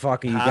 What the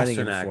fuck are you getting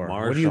him for?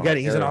 Marshall, what are you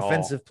getting? He's an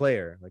offensive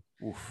player. Like,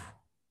 oof.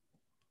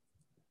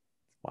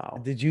 Wow.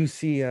 Did you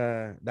see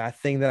that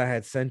thing that I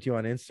had sent you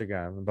on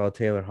Instagram about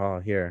Taylor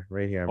Hall?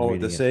 Right here.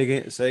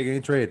 The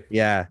Seguin trade.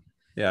 Yeah.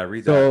 Yeah.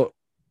 Read that. So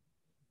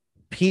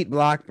Pete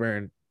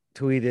Blackburn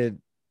tweeted,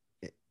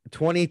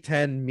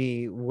 2010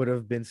 me would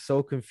have been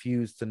so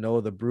confused to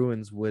know the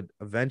Bruins would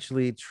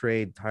eventually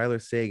trade Tyler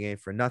Seguin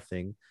for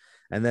nothing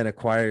and then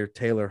acquire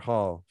Taylor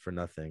Hall for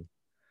nothing.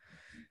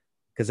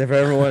 Because if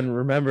everyone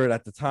remembered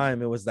at the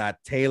time, it was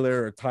that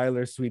Taylor or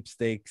Tyler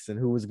sweepstakes and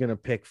who was going to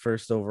pick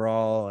first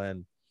overall.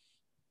 And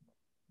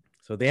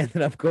so they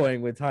ended up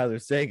going with Tyler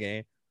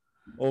Seguin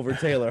over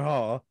Taylor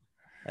Hall.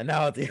 And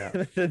now at the end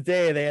of the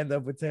day, they end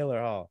up with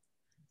Taylor Hall.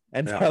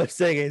 And Tyler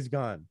Seguin's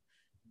gone.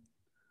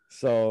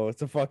 So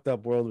it's a fucked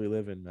up world we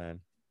live in, man.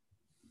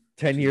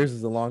 10 years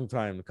is a long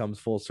time. It comes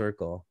full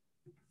circle.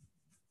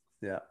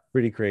 Yeah.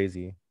 Pretty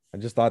crazy. I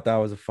just thought that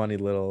was a funny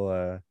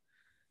little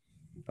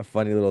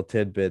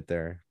tidbit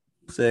there.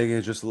 Seguin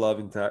is just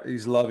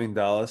he's loving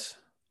Dallas.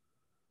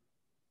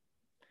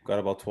 Got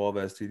about 12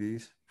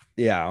 STDs.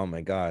 Yeah. Oh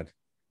my God.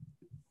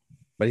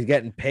 But he's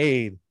getting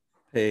paid.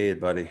 Paid,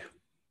 buddy.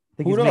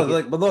 Who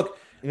knows? But look,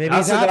 maybe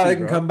that's a guy that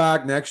can come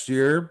back next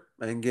year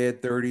and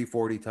get 30,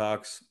 40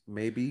 talks,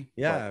 maybe.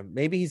 Yeah,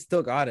 maybe he's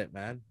still got it,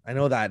 man. I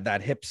know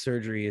that hip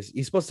surgery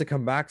he's supposed to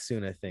come back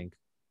soon, I think.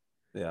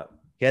 Yeah.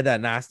 He had that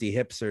nasty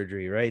hip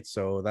surgery, right?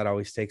 So that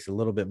always takes a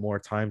little bit more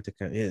time to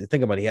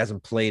think about it. He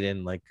hasn't played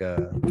in like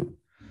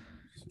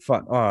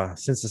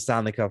since the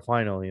Stanley Cup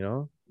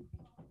final,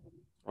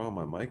 Oh,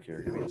 my mic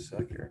here. Give me a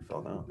sec here. It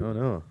fell down. Oh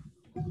no.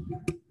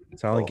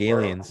 It's all like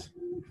aliens.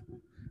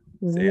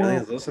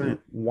 Aliens listening.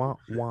 Wah,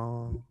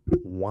 wah,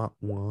 wah,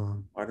 wah.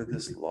 Why did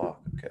this lock?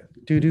 Okay.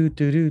 Do.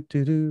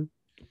 Okay,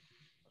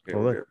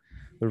 well, look,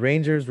 the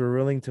Rangers were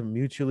willing to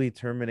mutually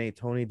terminate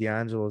Tony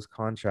DeAngelo's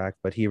contract,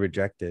 but he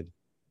rejected.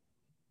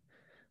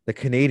 The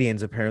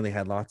Canadians apparently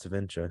had lots of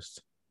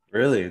interest.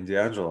 Really? In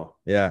DeAngelo?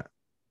 Yeah.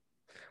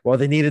 Well,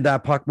 they needed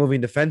that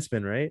puck-moving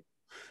defenseman, right?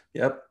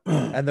 Yep.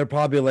 And they're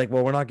probably like,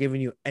 well, we're not giving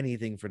you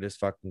anything for this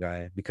fucking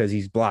guy because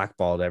he's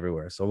blackballed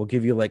everywhere. So we'll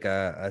give you like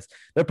they're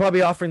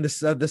probably offering the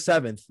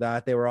seventh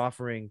that they were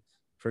offering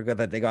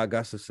that they got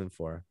Gustafson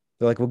for.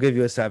 They're like, we'll give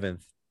you a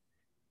seventh.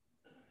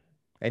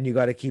 And you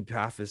got to keep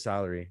half his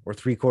salary or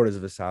 3/4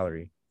 of his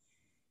salary.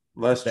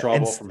 Less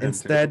trouble from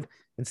him.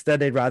 Instead,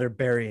 they'd rather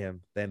bury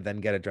him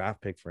than get a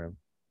draft pick for him.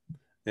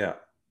 Yeah.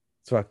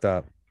 It's fucked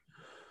up.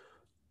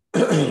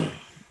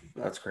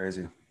 That's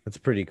crazy. That's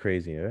pretty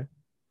crazy, eh?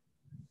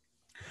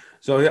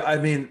 So, yeah, I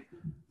mean,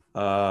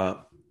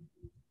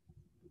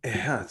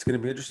 Yeah, it's going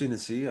to be interesting to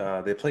see.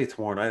 They play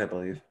tomorrow night, I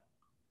believe.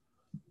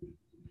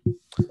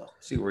 So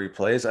see where he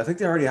plays. I think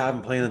they already have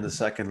him playing in the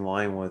second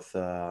line with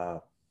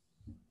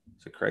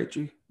is it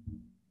Krejci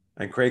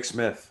and Craig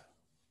Smith.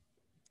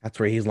 That's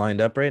where he's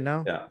lined up right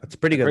now. Yeah, That's a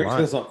pretty good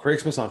line. Craig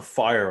Smith's on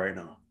fire right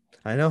now.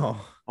 I know.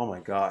 Oh my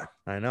god.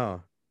 I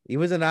know. He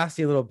was a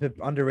nasty little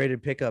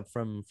underrated pickup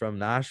from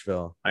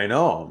Nashville. I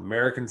know.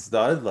 American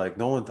stud. Like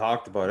no one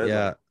talked about it.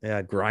 Yeah,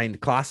 like,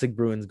 grind classic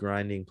Bruins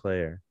grinding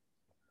player.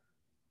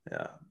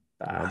 Yeah.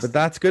 But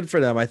that's good for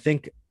them. I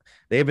think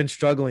they've been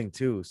struggling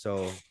too.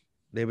 So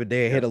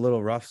they hit a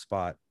little rough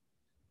spot.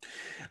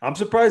 I'm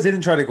surprised they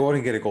didn't try to go out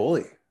and get a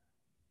goalie.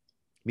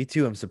 Me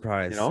too. I'm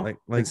surprised. You know,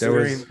 like there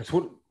was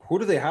who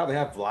do they have? They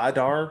have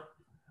Vladar.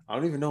 I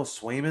don't even know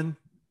Swayman.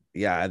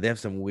 Yeah, they have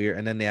some weird,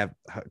 and then they have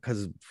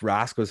because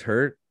Rask was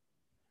hurt.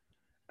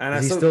 And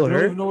I still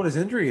don't even know what his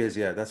injury is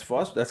yet. That's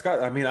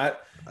got. I mean,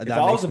 if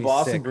I was a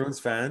Boston Bruins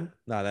fan,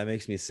 no, that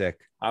makes me sick.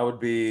 I would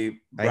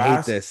be. I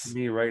hate this.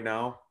 Me right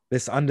now.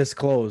 This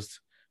undisclosed.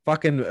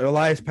 Fucking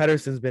Elias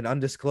Pettersson's been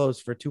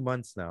undisclosed for 2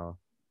 months now.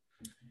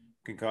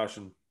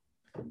 Concussion.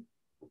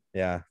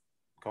 Yeah,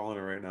 calling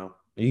it right now.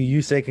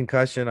 You say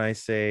concussion, I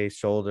say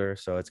shoulder.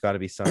 So it's got to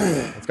be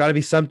something. It's got to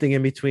be something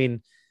in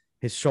between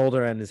his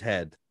shoulder and his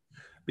head.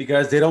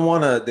 Because they don't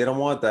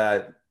want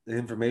that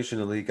information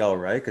to leak out,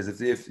 right?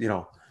 Because if you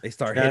know they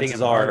start hitting him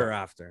harder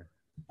after.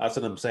 That's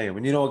what I'm saying.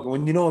 When you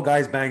know a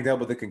guy's banged up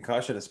with a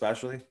concussion,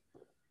 especially.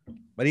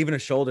 But even a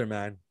shoulder,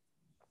 man.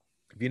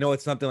 If you know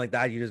it's something like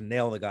that, you just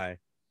nail the guy.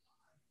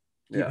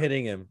 Keep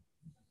hitting him.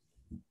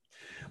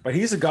 But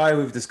he's a guy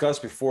we've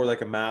discussed before,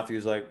 like a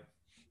Matthews. Like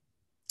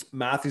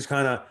Matthews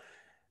kind of,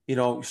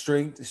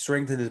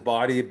 strengthened his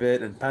body a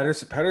bit. And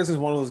Pettersson is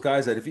one of those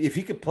guys that if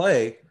he could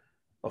play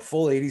a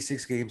full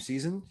 86 game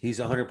season, he's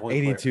 100 point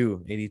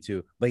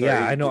 82. But sorry,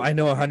 yeah, 82. I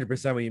know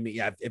 100% what you mean.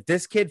 Yeah, if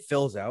this kid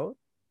fills out,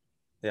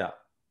 yeah,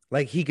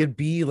 like he could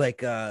be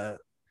like that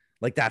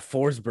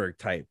Forsberg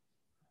type.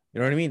 You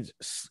know what I mean?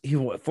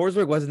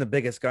 Forsberg wasn't the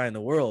biggest guy in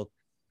the world,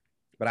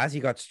 but as he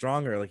got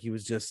stronger, like he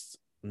was just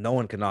no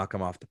one could knock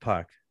him off the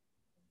puck.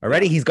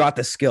 Already, he's got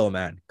the skill,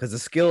 man. Because the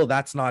skill,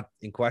 that's not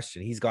in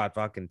question. He's got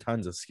fucking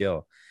tons of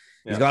skill.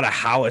 He's got a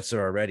howitzer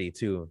already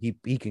too.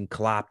 He can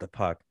clap the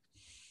puck.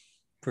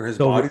 For his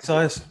body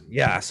size?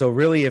 Yeah. So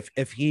really,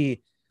 if you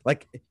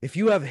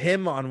have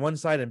him on one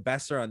side and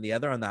Besser on the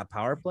other on that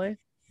power play,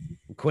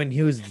 Quinn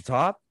Hughes at the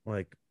top,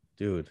 like,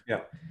 dude. Yeah.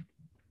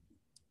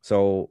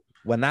 So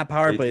when that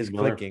power play is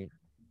clicking,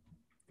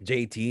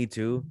 JT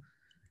too,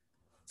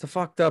 it's a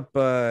fucked up.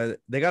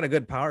 They got a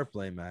good power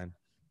play, man.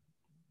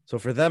 So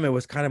for them, it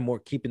was kind of more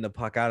keeping the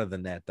puck out of the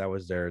net. That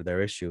was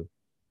their issue.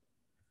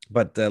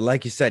 But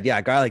like you said, yeah,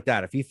 a guy like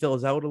that, if he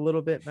fills out a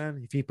little bit,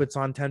 man, if he puts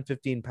on 10,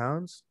 15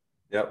 pounds.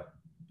 Yep.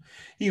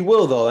 He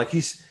will, though. Like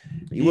he's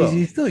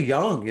still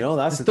young,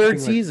 that's his third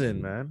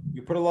season, man.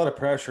 You put a lot of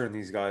pressure on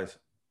these guys.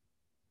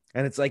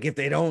 And it's like if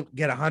they don't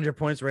get 100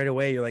 points right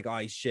away, you're like, oh,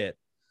 he's shit.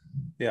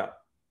 Yeah.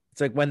 It's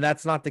like when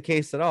that's not the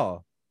case at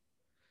all.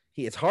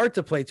 It's hard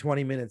to play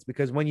 20 minutes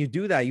because when you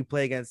do that, you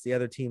play against the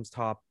other team's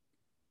top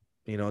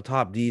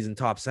D's and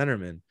top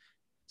centermen.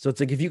 So it's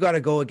like if you got to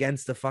go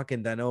against a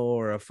fucking Danault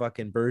or a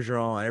fucking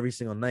Bergeron every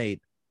single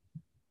night,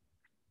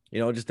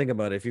 just think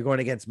about it. If you're going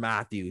against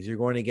Matthews, you're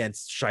going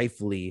against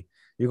Scheifele,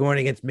 you're going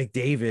against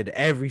McDavid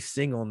every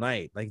single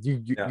night. Like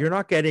you're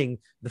not getting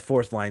the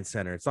fourth line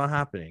center. It's not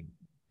happening.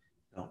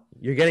 No.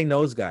 You're getting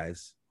those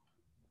guys.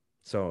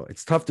 So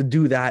it's tough to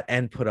do that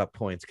and put up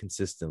points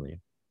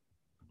consistently.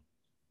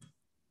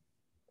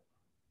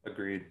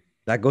 Agreed.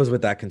 That goes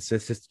with that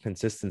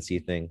consistency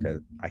thing because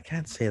I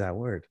can't say that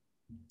word.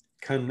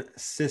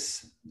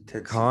 Consistency.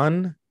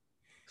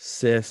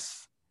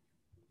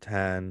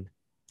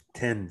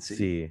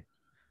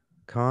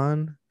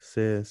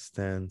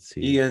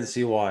 Consistency.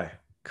 ENCY.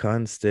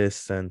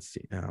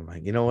 Consistency. Oh my!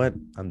 You know what?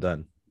 I'm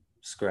done.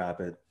 Scrap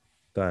it.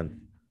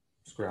 Done.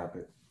 Scrap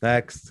it.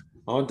 Next.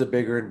 On to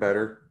bigger and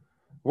better.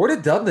 Where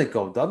did Dubnyk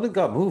go? Dubnyk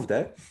got moved,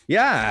 eh?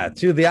 Yeah,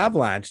 to the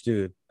Avalanche,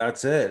 dude.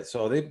 That's it.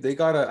 So they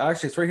got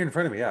actually it's right here in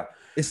front of me. Yeah.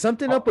 Is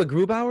something up with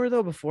Grubauer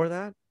though before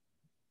that?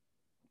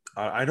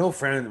 I know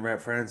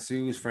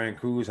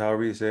Francouz,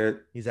 however you say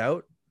it. He's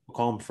out. We'll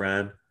call him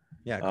Fran.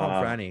 Yeah, call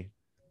him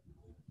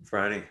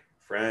Franny.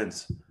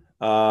 Franz.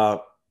 I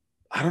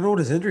don't know what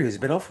his injury is.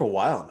 He's been out for a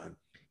while, man.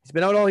 He's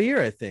been out all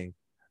year, I think.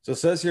 So it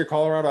says here,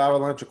 Colorado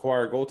Avalanche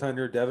acquired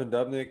goaltender Devin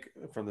Dubnyk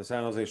from the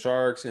San Jose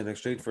Sharks in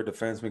exchange for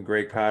defenseman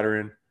Greg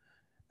Pateryn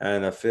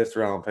and a 5th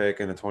round pick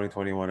in the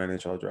 2021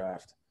 NHL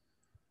draft.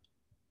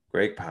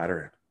 Greg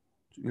Pateryn.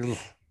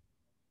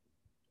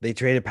 They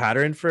traded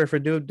Pateryn for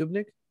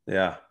Dubnyk?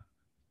 Yeah.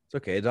 It's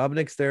okay.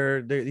 Dubnyk's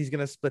there. He's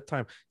going to split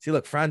time. See,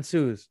 look,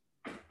 Francouz,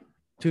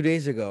 2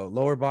 days ago,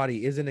 lower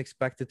body isn't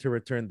expected to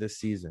return this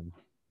season.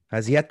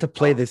 Has yet to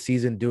play this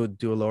season, do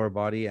a lower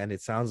body, and it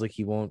sounds like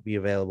he won't be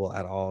available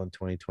at all in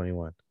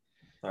 2021.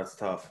 That's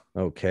tough.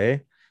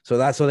 Okay. So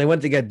they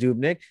went to get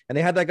Dubnyk, and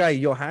they had that guy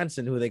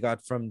Johansson who they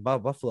got from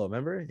Buffalo,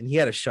 remember? And he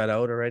had a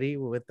shutout already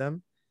with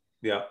them.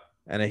 Yeah.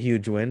 And a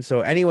huge win.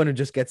 So anyone who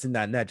just gets in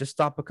that net, just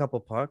stop a couple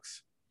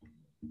pucks.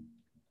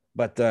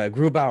 But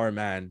Grubauer,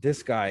 man,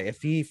 this guy,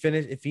 if he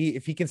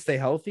can stay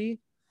healthy,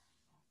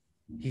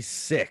 he's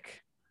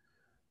sick.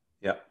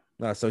 Yeah.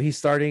 So he's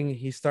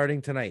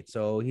starting tonight.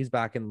 So he's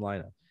back in the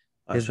lineup.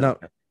 He's should have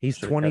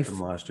kept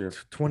him last year.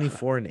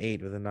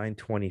 24-8 with a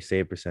 920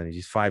 save percentage.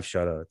 He's 5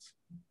 shutouts.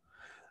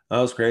 That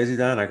was crazy,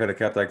 Dan. I could have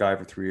kept that guy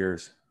for 3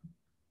 years.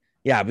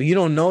 Yeah, but you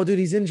don't know, dude.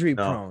 He's injury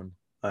prone.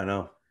 I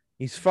know.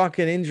 He's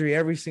fucking injury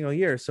every single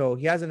year. So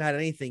he hasn't had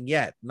anything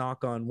yet,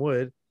 knock on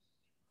wood.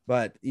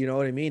 But you know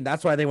what I mean?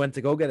 That's why they went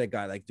to go get a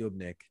guy like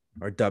Dubnyk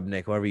or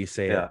Dubnyk, however you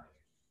say it.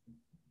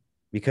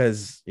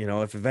 Because, you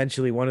know, if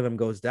eventually one of them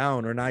goes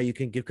down, or now you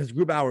can give, because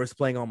Grubauer is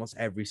playing almost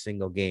every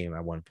single game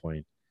at one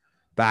point,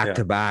 back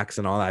to backs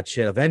and all that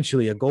shit.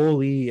 Eventually a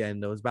goalie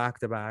and those back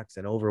to backs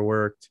and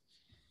overworked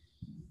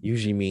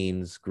usually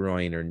means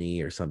groin or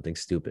knee or something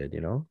stupid,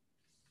 you know?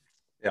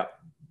 Yeah.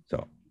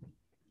 So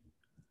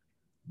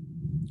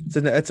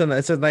it's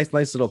a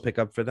nice little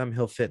pickup for them.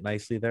 He'll fit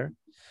nicely there.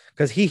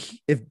 Because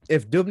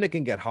if Dubnyk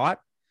can get hot,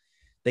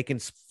 they can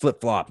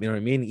flip flop. You know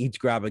what I mean? Each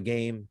grab a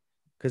game.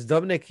 Because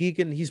Dubnyk,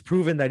 he's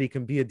proven that he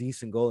can be a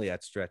decent goalie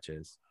at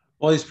stretches.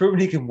 Well, he's proven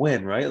he can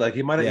win, right? Like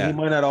he might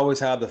not always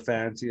have the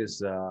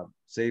fanciest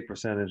save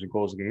percentage and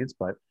goals against,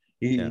 but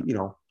he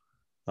won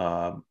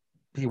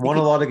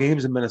a lot of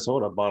games in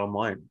Minnesota. Bottom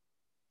line,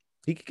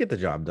 he could get the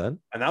job done.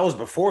 And that was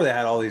before they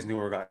had all these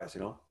newer guys,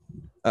 you know.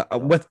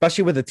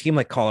 Especially with a team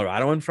like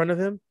Colorado in front of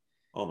him.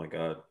 Oh my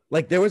God!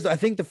 Like there was, I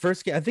think the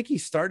first game, I think he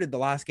started the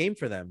last game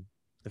for them,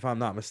 if I'm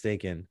not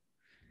mistaken.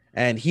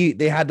 And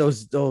they had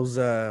those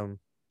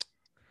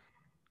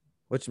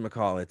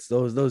whatchamacallits,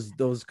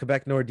 those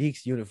Quebec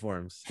Nordiques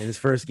uniforms in his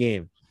first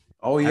game.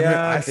 Oh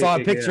yeah, I saw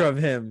a picture of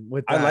him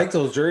with that. I like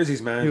those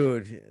jerseys, man.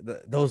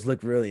 Dude, those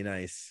look really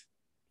nice.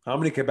 How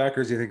many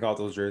Quebecers do you think got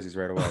those jerseys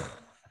right away?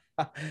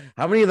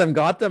 How many of them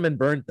got them and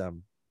burnt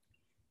them?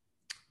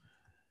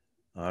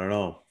 I don't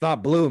know. It's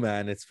not blue,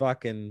 man. It's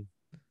fucking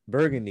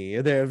burgundy.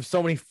 There's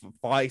so many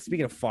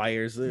speaking of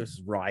fires,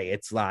 there's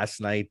riots last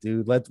night,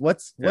 dude.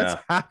 What's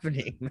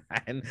happening,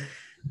 man?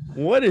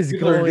 What is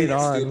going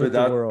on with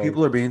the world?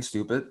 People are being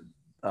stupid.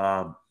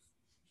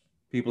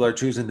 People are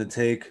choosing to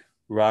take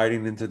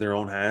rioting into their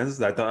own hands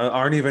that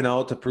aren't even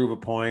out to prove a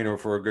point or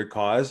for a good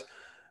cause.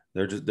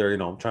 They're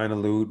trying to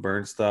loot,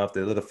 burn stuff.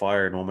 They lit a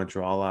fire in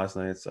Montreal last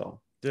night. So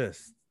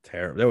just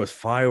terrible. There was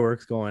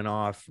fireworks going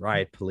off,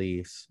 riot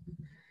police.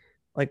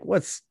 Like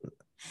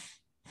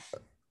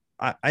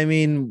I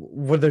mean,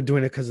 what they're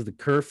doing it because of the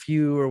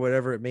curfew or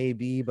whatever it may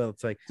be, but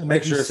it's like to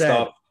make sure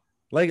stop.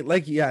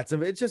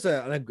 It's just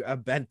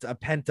a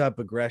pent up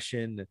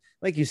aggression.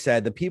 Like you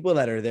said, the people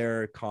that are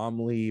there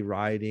calmly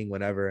rioting,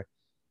 whatever.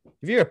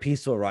 If you're a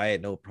peaceful riot,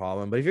 no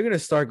problem. But if you're gonna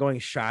start going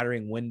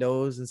shattering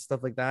windows and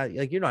stuff like that,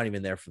 like you're not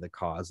even there for the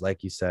cause,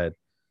 like you said.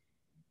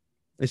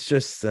 It's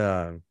just it's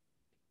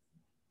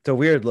a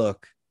weird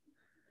look.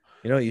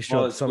 You know, you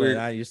show up something like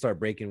that, you start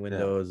breaking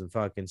windows and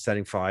fucking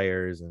setting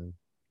fires, and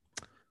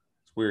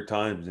it's weird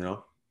times, you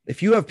know.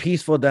 If you have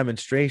peaceful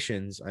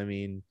demonstrations, I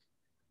mean,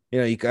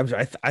 you know,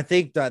 I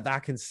think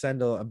that can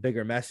send a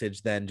bigger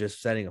message than just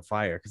setting a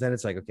fire, because then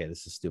it's like, okay,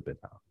 this is stupid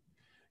now.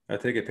 I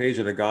take a page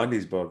out of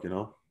Gandhi's book, you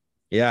know.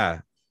 Yeah,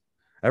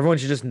 everyone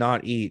should just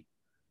not eat.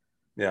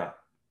 Yeah,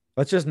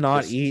 let's just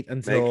not eat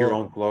until make your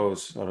own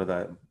clothes out of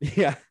that.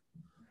 Yeah,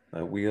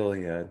 that wheel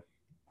he had.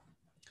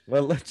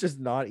 Well, let's just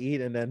not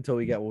eat until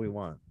we get what we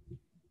want.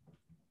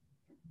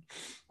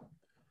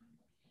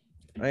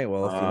 All right.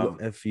 Well,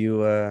 if you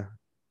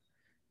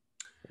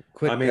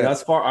quick, I mean,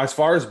 as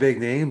far as big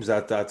names,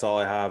 that's all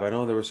I have. I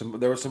know there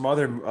were some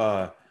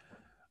other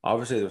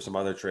obviously there were some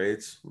other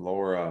trades,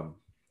 lower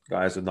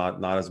guys with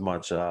not as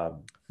much star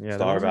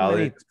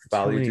value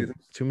to them.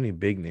 Too many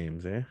big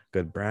names, eh?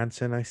 Good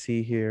Branson, I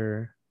see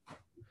here.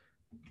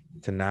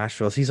 To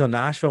Nashville. See, so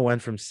Nashville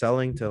went from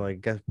selling to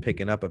like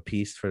picking up a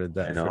piece for the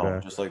debt. I know,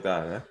 just like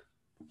that, eh?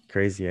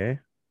 Crazy, eh?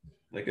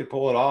 They could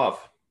pull it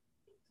off.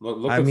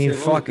 Look I mean,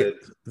 fuck it.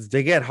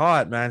 They get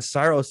hot, man.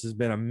 Saros has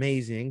been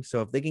amazing.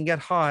 So if they can get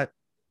hot,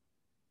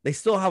 they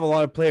still have a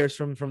lot of players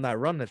from that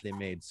run that they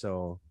made.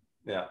 So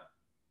yeah,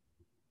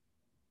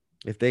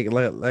 if they,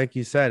 like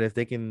you said, if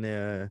they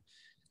can,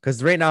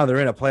 because right now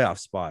they're in a playoff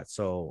spot.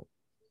 So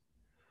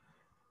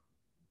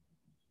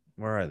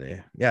where are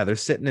they? Yeah, they're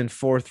sitting in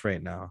 4th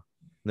right now.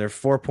 They're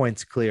 4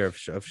 points clear of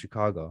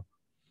Chicago.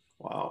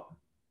 Wow.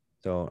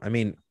 So I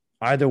mean,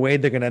 either way,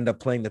 they're gonna end up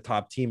playing the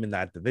top team in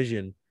that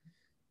division.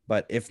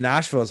 But if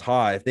Nashville's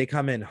hot, if they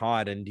come in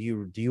hot, and do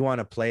you want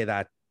to play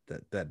that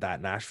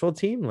Nashville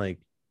team? Like,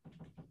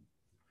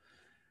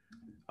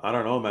 I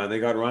don't know, man. They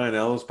got Ryan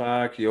Ellis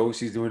back.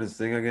 Yossi's doing his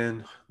thing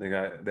again. They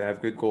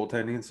have good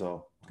goaltending,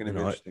 so it's gonna be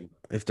interesting.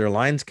 If their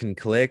lines can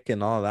click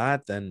and all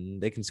that, then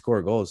they can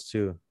score goals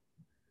too.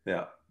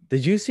 Yeah.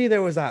 Did you see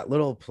there was that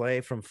little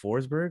play from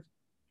Forsberg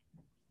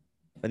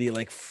that he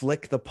like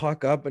flicked the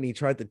puck up and he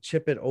tried to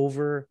chip it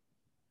over?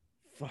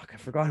 Fuck, I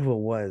forgot who it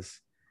was.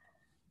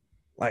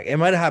 Like it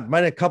might have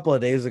a couple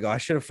of days ago. I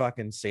should have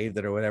fucking saved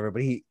it or whatever.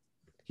 But he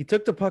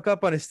took the puck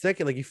up on his stick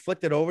and like he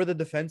flicked it over the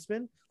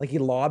defenseman, like he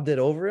lobbed it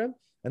over him,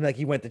 And like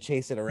he went to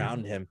chase it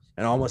around him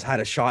and almost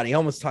had a shot. He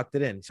almost tucked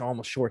it in. So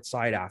almost short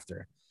side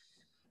after.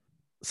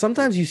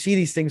 Sometimes you see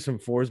these things from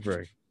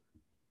Forsberg.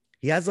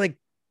 I think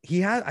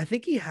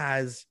he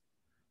has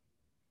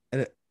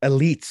an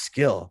elite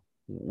skill.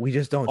 We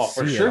just don't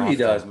see for sure he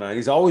does, man.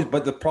 He's always,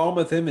 but the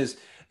problem with him is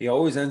he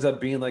always ends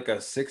up being like a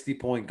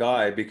 60-point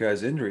guy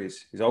because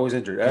injuries. He's always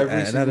injured.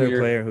 Another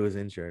player who is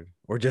injured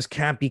or just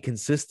can't be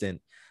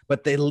consistent.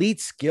 But the elite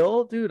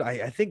skill, dude,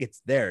 I think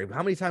it's there.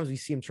 How many times we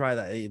see him try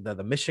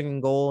the Michigan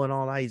goal and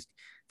all that? He's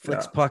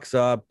flicks pucks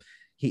up.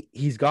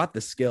 He's got the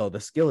skill. The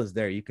skill is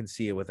there. You can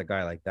see it with a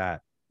guy like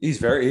that. He's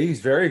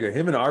very good.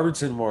 Him and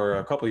Arvidsson were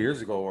a couple of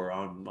years ago were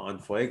on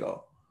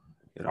Fuego.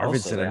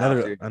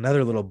 Arvidsson,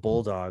 another little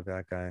bulldog.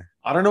 That guy.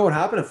 I don't know what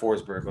happened to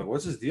Forsberg. Like,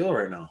 what's his deal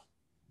right now?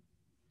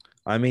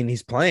 I mean,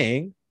 he's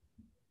playing,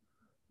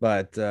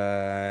 but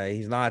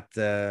he's not.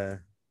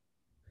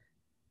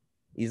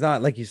 He's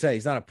not, like you said,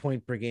 he's not a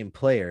point per game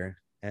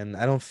player, and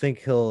I don't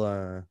think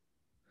he'll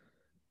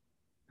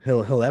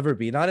ever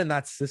be. Not in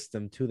that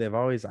system too. They've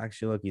always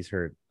actually he's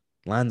hurt.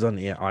 Lands on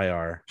the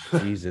IR.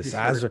 Jesus,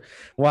 as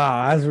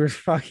we're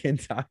fucking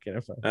talking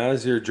about.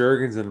 As your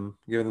Jurgens and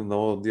giving them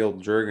the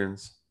old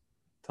Jurgens.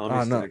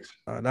 No,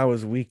 that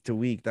was week to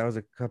week. That was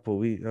a couple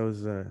weeks. That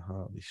was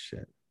holy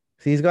shit.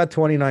 See, he's got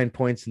 29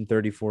 points in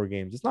 34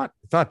 games. It's not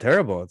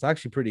terrible. It's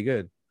actually pretty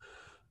good.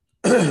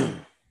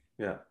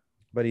 Yeah.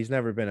 But he's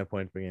never been a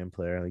point per game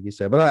player, like you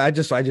said. But I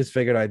just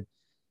figured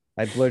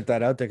I'd blurt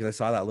that out there because I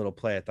saw that little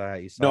play. I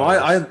thought you saw. No,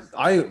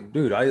 I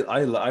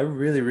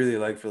really, really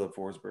like Philip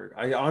Forsberg.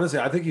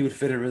 I think he would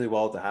fit in really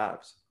well with the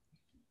Habs.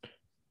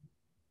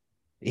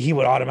 He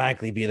would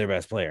automatically be their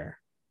best player.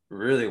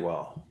 Really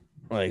well.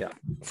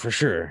 For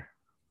sure.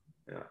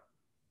 Yeah.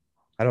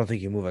 I don't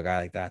think you move a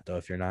guy like that though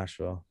if you're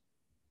Nashville.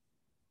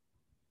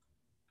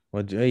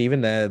 Well,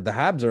 even the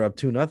Habs are up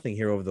 2-0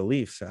 here over the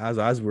Leafs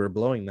as we were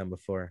blowing them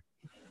before.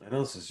 I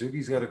know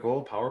Suzuki's got a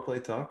goal, power play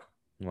tuck.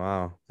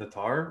 Wow.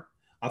 Tatar.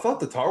 I thought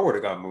Tatar would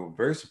have got moved.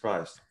 Very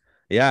surprised.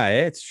 Yeah,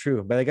 it's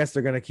true. But I guess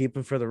they're gonna keep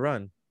him for the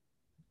run.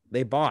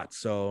 They bought,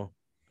 so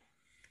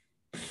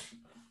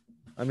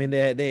I mean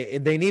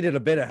they needed a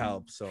bit of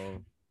help,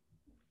 so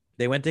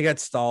they went to get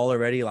Stahl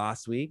already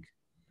last week.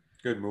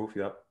 Good move,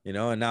 yep.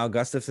 And now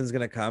Gustafson's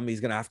gonna come.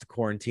 He's gonna have to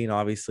quarantine,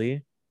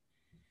 obviously.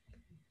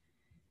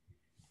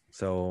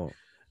 So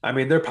I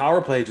mean, their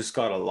power play just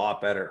got a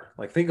lot better.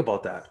 Like, think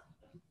about that.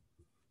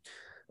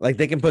 Like,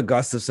 they can put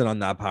Gustafsson on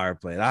that power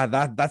play.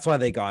 That's why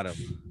they got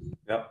him.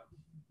 Yep.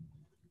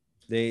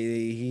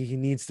 He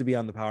needs to be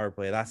on the power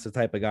play. That's the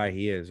type of guy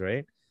he is,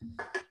 right?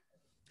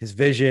 His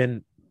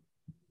vision,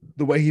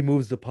 the way he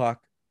moves the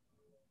puck.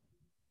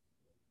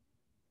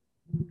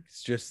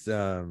 It's just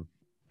I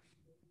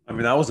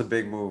mean, that was a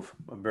big move.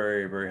 I'm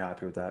very, very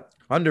happy with that.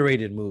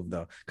 Underrated move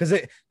though.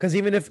 Because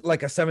even if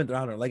like a 7th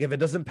rounder, like if it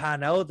doesn't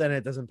pan out, then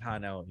it doesn't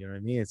pan out. You know what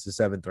I mean? It's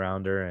a 7th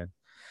rounder.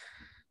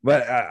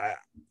 But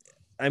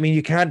I mean,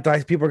 you can't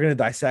people are going to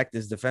dissect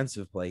his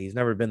defensive play. He's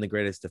never been the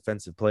greatest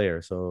defensive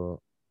player.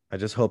 So I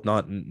just hope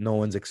no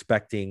one's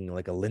expecting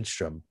like a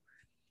Lindstrom.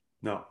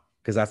 No.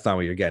 Because that's not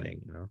what you're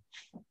getting,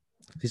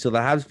 See, so the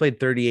Habs played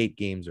 38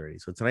 games already.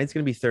 So tonight's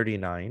going to be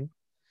 39.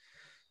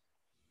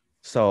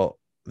 So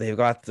they've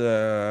got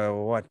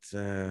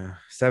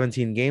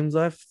 17 games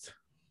left.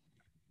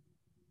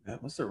 Yeah,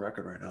 what's their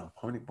record right now?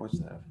 How many points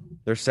do they have?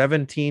 They're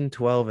 17,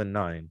 12, and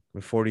 9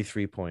 with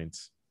 43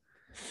 points.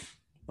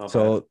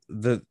 They're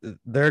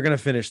going to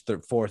finish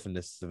 4th in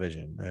this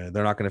division.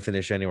 They're not going to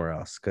finish anywhere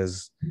else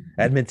because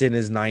Edmonton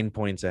is 9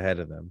 points ahead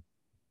of them,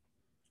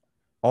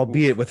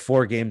 albeit with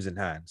 4 games in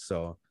hand.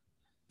 So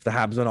if the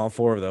Habs win all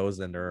 4 of those,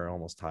 then they're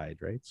almost tied,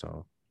 right?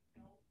 So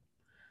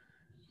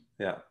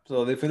yeah,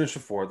 so they finished the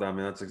 4th. I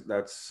mean,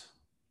 that's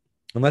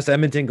unless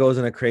Edmonton goes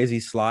in a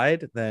crazy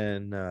slide,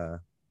 then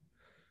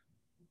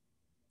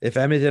if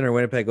Edmonton or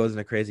Winnipeg goes in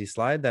a crazy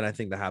slide, then I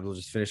think the Habs will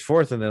just finish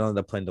 4th and then they'll end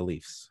up playing the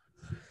Leafs.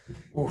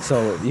 Oof.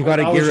 So you got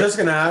to. I was just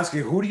going to ask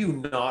you, who do you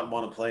not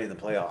want to play in the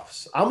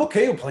playoffs? I'm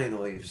okay with playing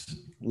the Leafs.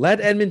 Let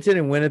Edmonton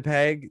and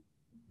Winnipeg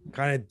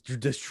kind of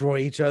destroy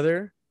each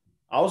other.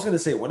 I was going to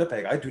say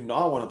Winnipeg. I do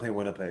not want to play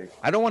Winnipeg.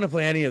 I don't want to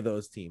play any of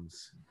those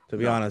teams, to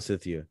be honest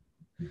with you.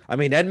 I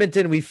mean,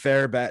 Edmonton, we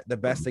fare the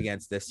best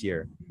against this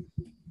year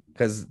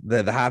because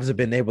the Habs have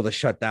been able to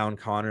shut down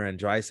Connor and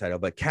Draisaitl.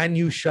 But can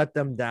you shut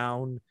them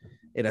down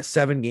in a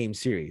 7-game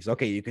series?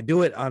 Okay, you can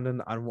do it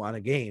on a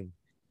game.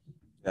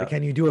 Yeah. But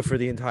can you do it for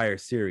the entire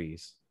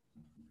series?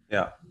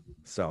 Yeah.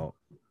 So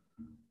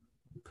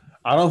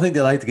I don't think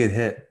they like to get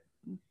hit.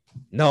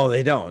 No,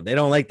 they don't. They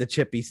don't like the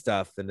chippy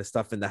stuff and the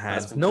stuff in the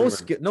hands.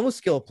 No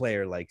skill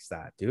player likes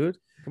that, dude.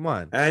 Come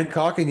on. And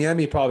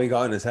Kotkaniemi probably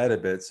got in his head a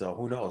bit, so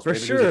who knows? For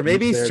sure.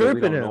 Maybe he's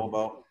chirping him.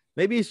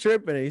 Maybe he's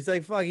chirping him. He's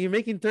like, "Fuck, you're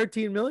making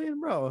 13 million,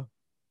 bro.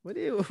 What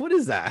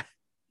is that?"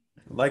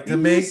 Like to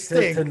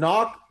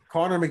knock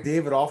Connor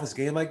McDavid off his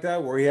game like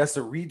that, where he has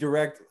to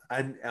redirect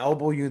and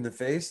elbow you in the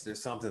face.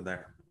 There's something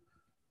there.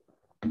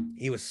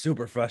 He was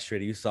super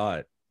frustrated. You saw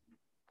it.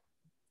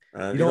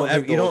 You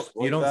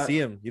don't see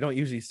him. You don't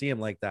usually see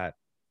him like that.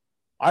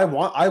 I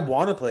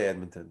want to play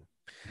Edmonton.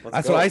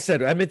 That's what I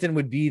said. Edmonton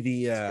would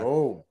be Let's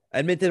go.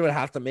 Edmonton would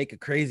have to make a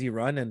crazy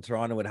run, and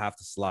Toronto would have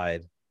to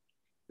slide.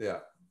 Yeah.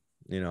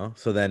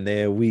 So then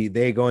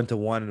they go into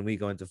 1 and we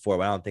go into 4.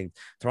 But I don't think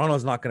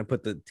Toronto's not going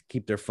to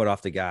keep their foot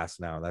off the gas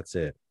now. That's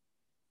it.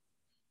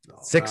 No,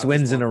 6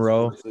 wins in a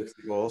row.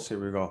 60 goals.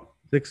 Here we go.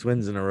 6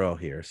 wins in a row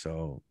here.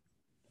 So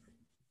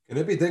can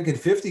it be thinking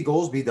 50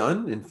 goals be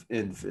done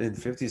in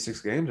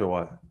 56 games or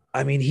what?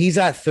 I mean, he's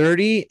at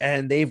 30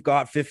 and they've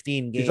got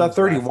 15 games. He's at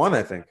 31,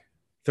 left. I think.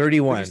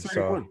 31.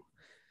 So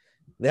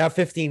they have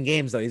 15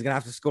 games though. He's gonna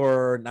have to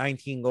score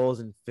 19 goals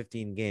in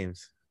 15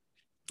 games.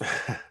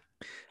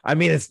 I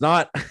mean, it's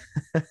not.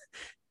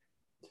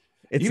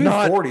 It's even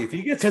not 40. If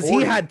he gets because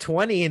he had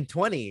 20 and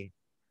 20,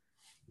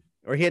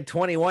 or he had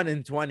 21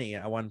 and 20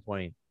 at one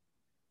point.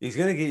 He's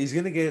gonna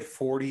get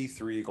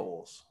 43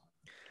 goals.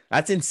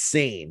 That's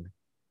insane.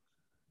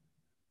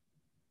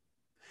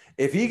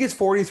 If he gets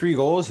 43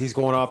 goals, he's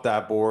going off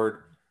that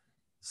board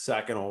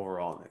second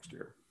overall next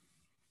year.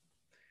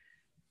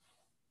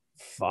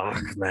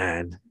 Fuck,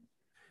 man.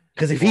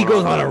 Because if he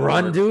goes on a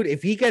run, dude,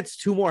 if he gets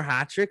 2 more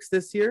hat tricks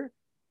this year,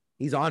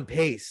 he's on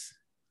pace.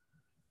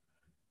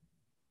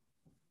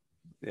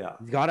 Yeah.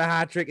 He's got a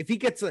hat trick. If he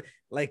gets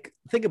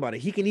think about it,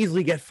 he can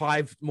easily get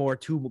 5 more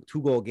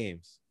two-goal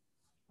games.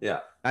 Yeah.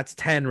 That's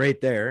 10 right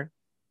there.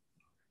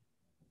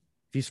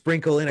 If you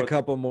sprinkle in a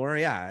couple more,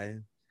 yeah.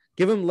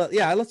 Give him,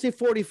 let's say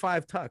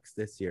 45 tucks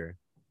this year.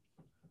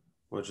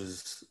 Which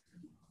is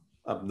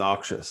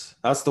obnoxious.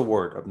 That's the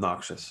word,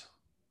 obnoxious.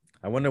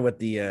 I wonder what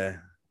the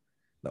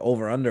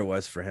over-under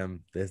was for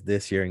him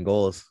this year in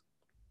goals.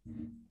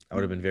 I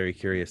would have been very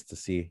curious to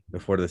see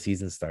before the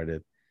season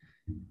started.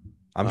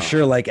 I'm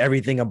sure like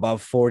everything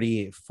above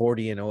 40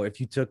 and if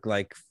you took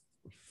like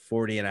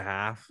 40 and a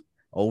half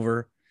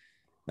over,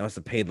 that must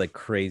have paid like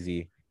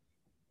crazy.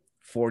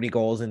 40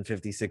 goals in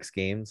 56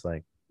 games.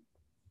 Like,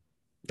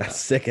 that's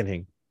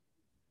sickening.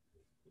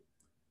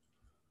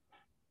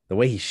 The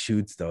way he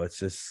shoots, though, it's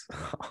just,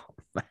 oh,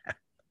 man.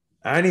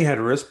 And he had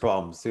wrist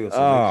problems, too.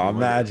 So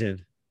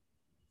imagine.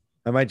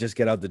 I might just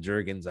get out the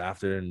Jergens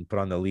after and put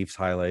on the Leafs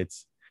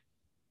highlights.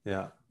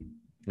 Yeah.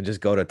 And just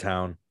go to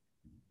town.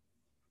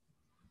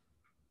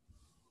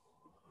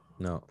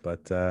 No,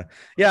 but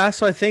yeah,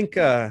 so I think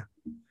for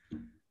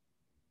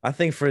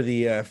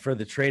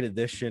the trade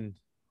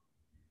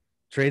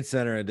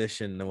center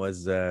edition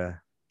was so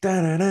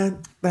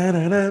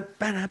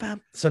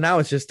now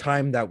it's just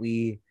time that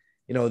we,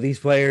 these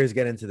players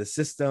get into the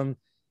system.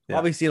 Yeah.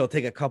 Obviously it'll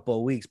take a couple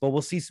of weeks, but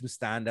we'll see some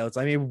standouts.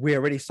 I mean, we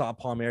already saw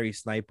Palmieri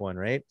snipe one,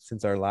 right?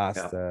 Since our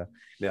last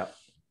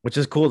which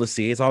is cool to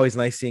see. It's always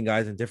nice seeing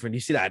guys in different.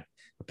 You see that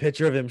a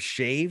picture of him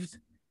shaved?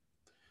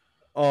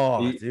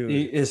 Oh,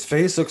 dude. His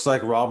face looks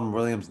like Robin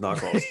Williams'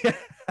 knuckles.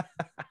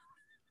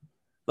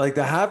 Like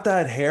to have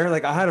that hair.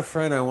 Like I had a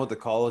friend I went to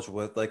college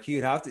with. Like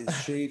he'd have to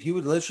shave. He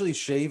would literally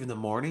shave in the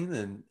morning.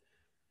 And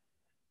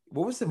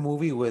what was the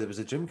movie with? Was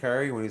it Jim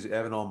Carrey when he was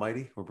Evan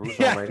Almighty or Bruce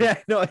Almighty? Yeah,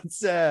 no,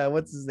 it's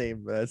what's his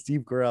name?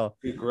 Steve Carell.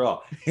 Steve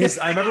Carell.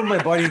 I remember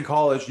my buddy in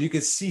college. You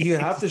could see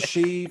he'd have to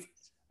shave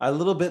a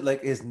little bit,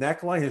 like his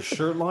neckline, his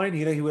shirt line.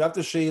 He would have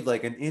to shave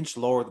like an inch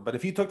lower. But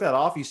if he took that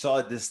off, you saw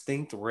a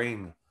distinct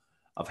ring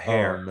of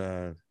hair. Oh,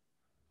 man.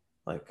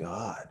 Like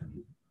God.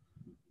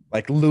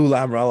 Like Lou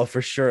Lamoriello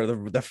for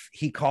sure.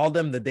 He called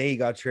him the day he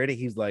got traded.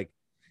 He's like,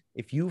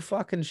 if you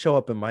fucking show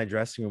up in my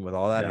dressing room with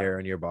all that hair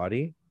on your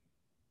body,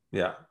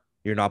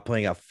 you're not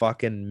playing a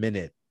fucking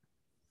minute.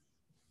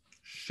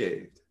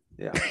 Shaved.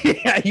 Yeah.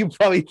 Yeah, you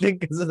probably think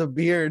because of the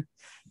beard.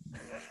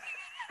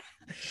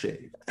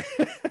 Shaved.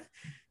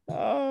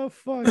 Oh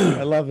fuck.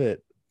 I love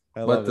it.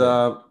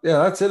 Yeah,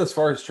 that's it as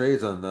far as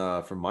trades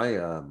on from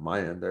my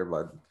end there,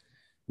 bud.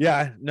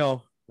 Yeah,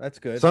 no, that's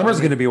good. Summer's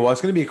gonna be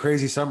it's gonna be a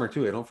crazy summer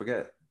too. Don't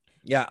forget.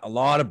 Yeah,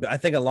 I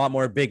think a lot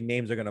more big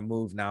names are gonna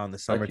move now in the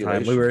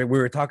summertime. We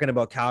were talking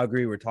about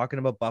Calgary, we're talking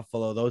about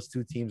Buffalo. Those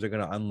 2 teams are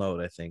gonna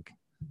unload, I think.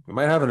 We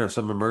might have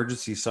some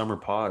emergency summer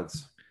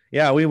pods.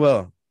 Yeah, we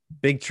will.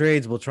 Big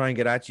trades. We'll try and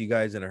get at you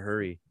guys in a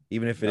hurry,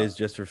 even if it is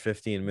just for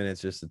 15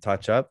 minutes, just to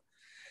touch up.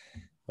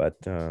 But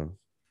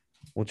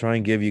we'll try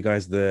and give you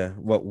guys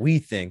what we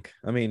think.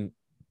 I mean,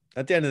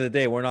 at the end of the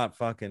day, we're not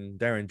fucking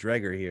Darren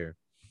Dreger here.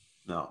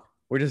 No.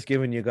 We're just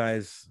giving you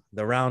guys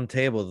the round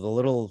table,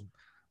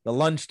 the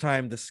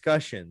lunchtime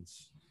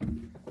discussions.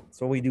 That's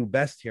what we do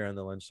best here on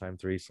the Lunchtime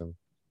Threesome.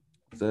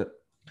 That's it.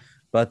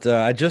 But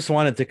I just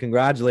wanted to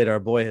congratulate our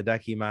boy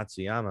Hideki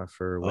Matsuyama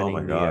for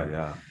winning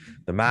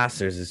the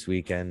Masters this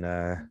weekend.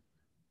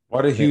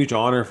 What a huge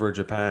honor for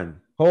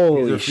Japan.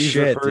 Holy shit, he's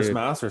the first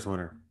Masters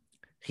winner.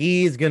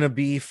 He's gonna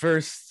be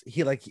first.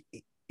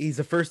 He's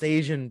the first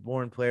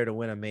Asian-born player to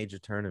win a major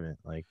tournament.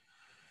 Like,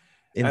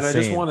 insane. And I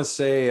just want to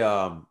say,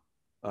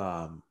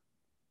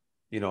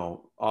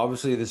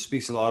 obviously this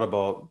speaks a lot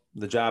about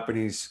the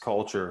Japanese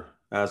culture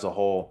as a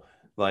whole.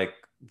 Like,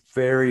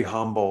 very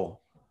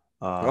humble.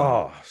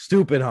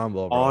 Stupid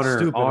humble,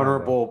 bro.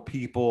 Honorable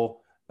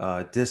people,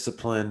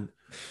 disciplined,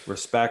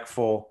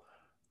 respectful.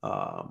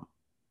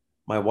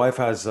 My wife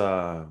has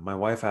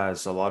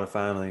a lot of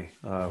family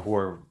who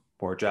are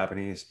who are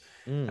Japanese,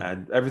 Mm.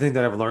 and everything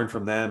that I've learned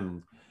from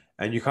them.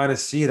 And you kind of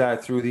see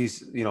that through these,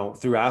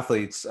 through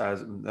athletes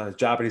as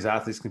Japanese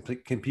athletes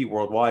compete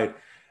worldwide.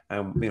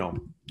 And,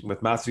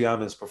 with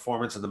Matsuyama's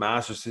performance in the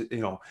Masters,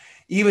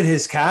 even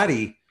his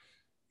caddy,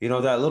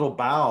 that little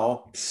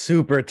bow,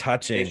 Super it's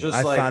touching. just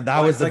I like, found that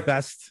well, was it's the like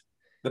best.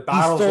 the He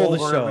battle's stole the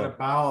over. I'm going to show.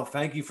 bow.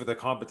 Thank you for the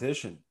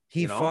competition.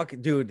 He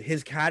dude,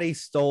 his caddy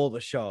stole the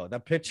show. The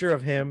picture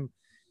of him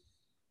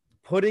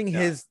putting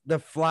the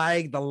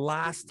flag the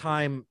last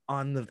time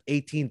on the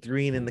 18th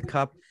green in the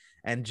cup,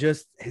 and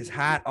just his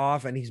hat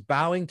off, and he's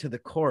bowing to the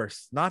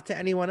course, not to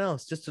anyone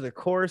else, just to the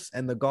course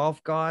and the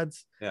golf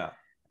gods. Yeah.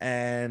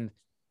 And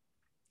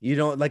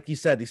like you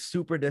said, he's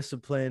super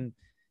disciplined.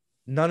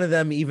 None of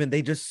them even,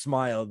 they just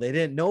smiled. They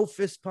didn't, no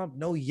fist pump,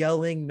 no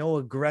yelling, no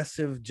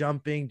aggressive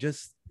jumping,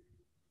 just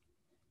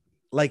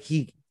like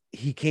he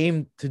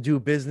came to do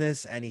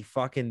business and he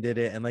fucking did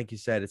it. And like you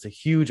said, it's a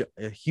huge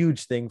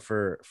thing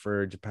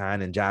for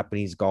Japan and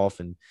Japanese golf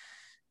and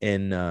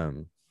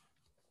on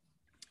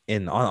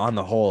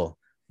the whole,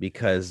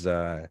 because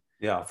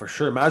yeah, for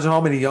sure. Imagine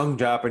how many young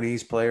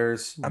Japanese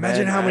players,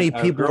 imagine how many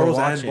people were girls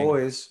watching, and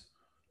boys.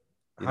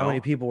 How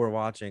many people were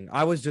watching.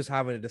 I was just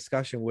having a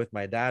discussion with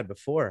my dad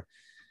before.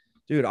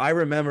 Dude, I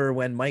remember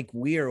when Mike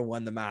Weir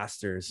won the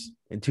Masters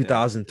in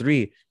 2003.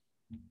 Yeah.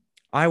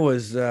 I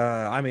was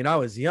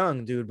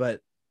young, dude,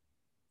 but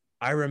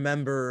I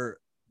remember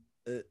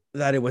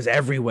that it was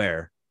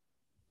everywhere.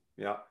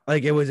 Yeah.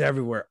 Like it was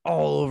everywhere,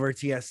 all over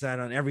TSN,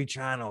 on every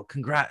channel.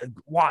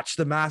 Watch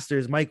the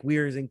Masters. Mike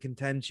Weir is in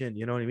contention.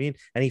 You know what I mean?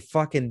 And he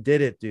fucking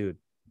did it, dude.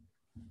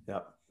 Yeah.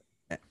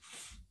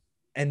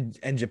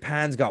 And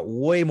Japan's got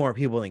way more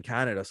people than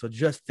Canada. So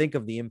just think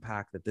of the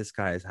impact that this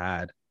guy has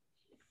had.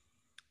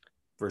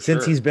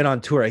 Since he's been on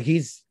tour. I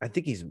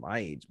think he's my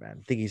age, man.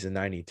 I think he's in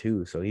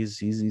 92. So he's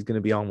going to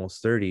be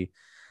almost 30.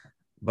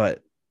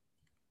 But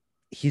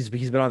he's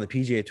been on the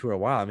PGA Tour a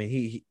while. I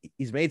mean,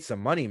 he's made some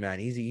money, man.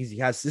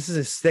 This is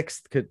his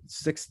sixth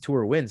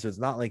tour win. So it's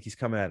not like he's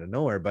coming out of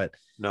nowhere, but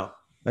no,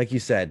 like you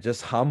said,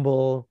 just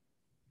humble,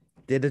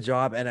 did the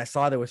job. And I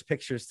saw there was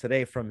pictures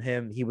today from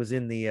him. He was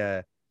in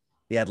the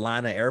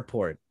Atlanta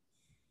airport,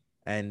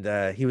 and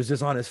he was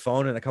just on his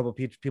phone, and a couple of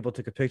people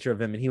took a picture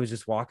of him, and he was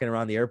just walking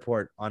around the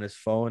airport on his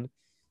phone,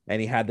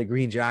 and he had the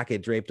green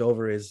jacket draped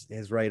over his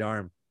right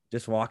arm,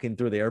 just walking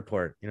through the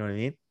airport. You know what I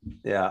mean?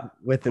 Yeah.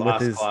 With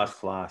his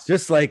class.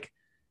 Just like,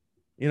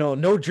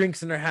 no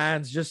drinks in their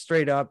hands, just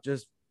straight up,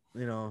 just,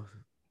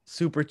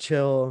 super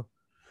chill.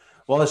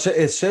 Well,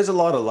 it sheds a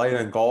lot of light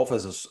on golf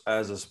as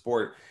a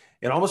sport.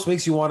 It almost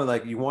makes you want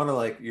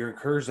to you're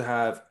encouraged to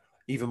have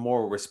even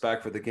more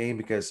respect for the game,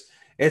 because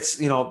it's,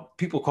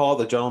 people call it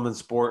the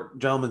gentleman's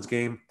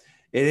game.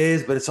 It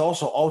is, but it's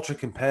also ultra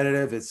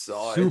competitive. It's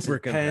super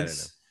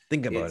competitive.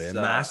 Think about it.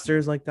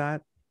 Masters like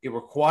that. It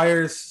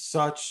requires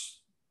such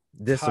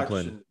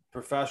discipline and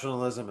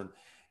professionalism, and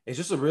it's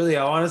just I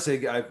want to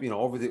say, I've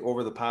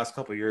over the past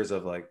couple of years,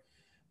 I've like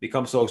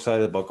become so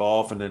excited about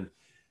golf, and then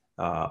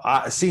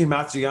seeing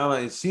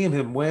Matsuyama, seeing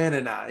him win,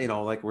 and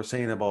like we're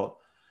saying about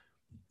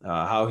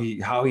how he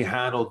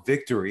handled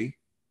victory.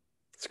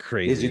 It's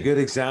crazy. Is a good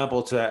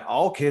example to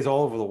all kids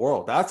all over the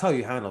world. That's how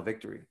you handle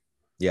victory.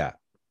 Yeah.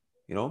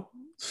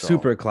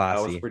 Super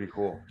classy. That was pretty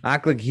cool.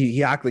 Act like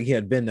he acted like he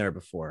had been there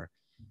before.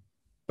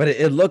 But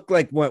it looked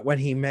like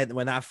when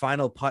that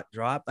final putt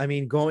dropped. I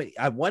mean, going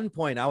at one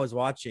point I was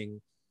watching,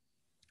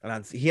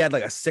 and he had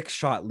like a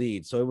 6-shot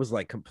lead. So it was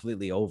like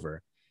completely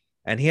over.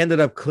 And he ended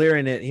up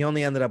clearing it. He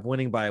only ended up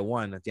winning by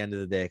 1 at the end of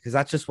the day, because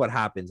that's just what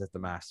happens at the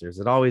Masters.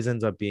 It always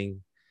ends up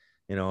being,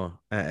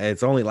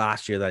 it's only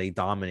last year that he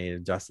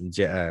dominated.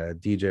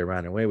 DJ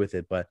ran away with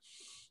it, but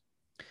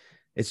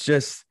it's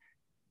just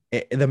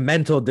the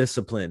mental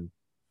discipline,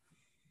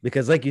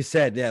 because like you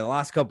said, the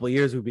last couple of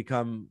years we've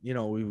become,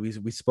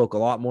 we spoke a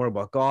lot more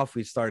about golf.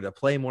 We started to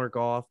play more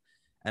golf,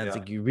 and it's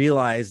like you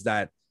realize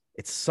that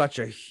it's such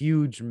a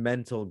huge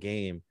mental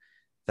game,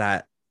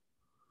 that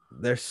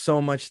there's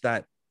so much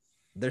that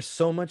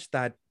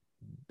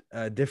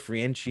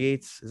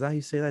differentiates. Is that how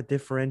you say that?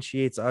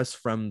 Differentiates us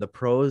from the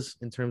pros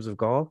in terms of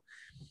golf.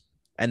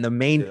 And the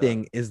main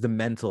thing is the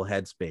mental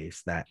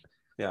headspace that,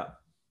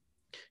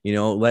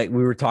 like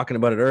we were talking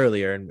about it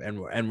earlier,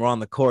 and we're on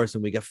the course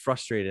and we get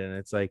frustrated, and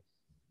it's like,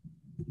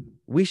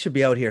 we should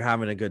be out here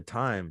having a good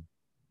time.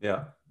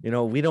 Yeah.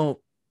 We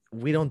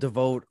don't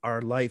devote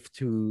our life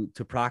to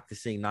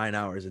practicing 9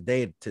 hours a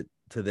day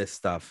to this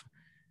stuff.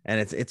 And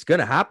it's going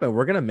to happen.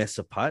 We're going to miss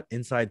a putt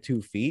inside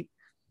 2 feet.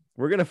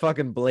 We're going to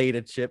fucking blade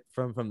a chip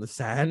from the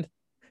sand.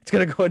 It's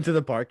going to go into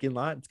the parking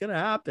lot. It's going to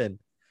happen.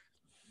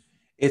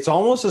 It's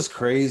almost as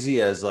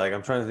crazy as, like,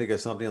 I'm trying to think of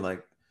something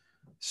like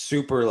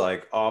super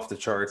like off the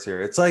charts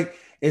here. It's like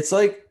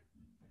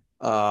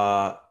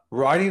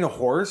riding a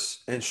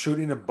horse and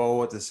shooting a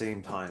bow at the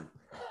same time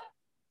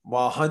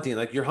while hunting.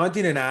 Like, you're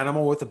hunting an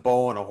animal with a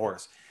bow and a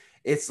horse.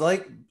 It's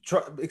like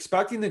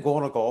expecting to go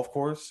on a golf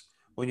course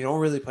when you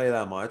don't really play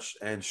that much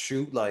and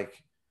shoot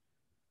like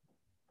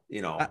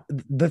you know,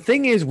 the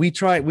thing is, we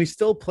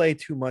still play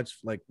too much.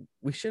 Like,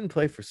 we shouldn't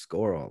play for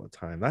score all the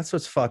time. That's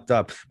what's fucked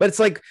up. But it's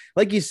like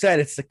you said,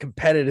 it's the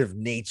competitive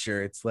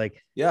nature. It's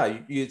like, yeah,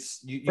 you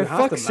for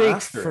have to fuck's sake,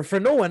 master. for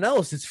no one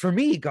else, it's for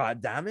me.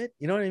 God damn it,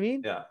 you know what I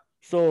mean? Yeah.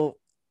 So,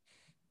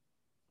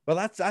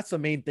 but that's the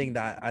main thing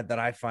that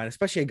I find,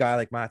 especially a guy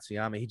like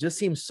Matsuyama. He just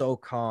seems so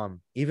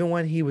calm, even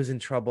when he was in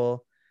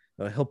trouble.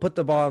 He'll put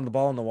the ball in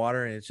the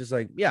water, and it's just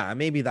like, yeah,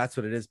 maybe that's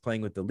what it is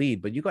playing with the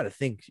lead. But you got to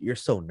think, you're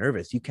so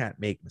nervous, you can't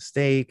make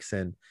mistakes,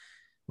 and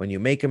when you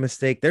make a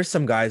mistake, there's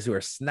some guys who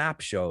are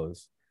snap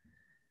shows.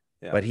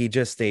 Yeah. But he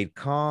just stayed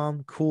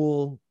calm,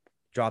 cool,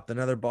 dropped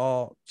another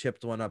ball,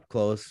 chipped one up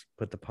close,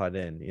 put the putt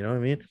in. You know what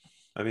I mean?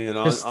 I mean,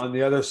 on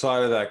the other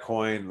side of that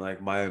coin,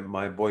 like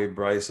my boy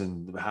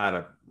Bryson had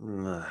a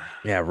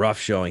rough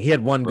showing. He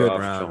had one good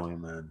round.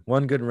 Showing, man.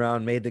 One good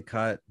round, made the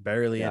cut,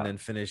 barely, and then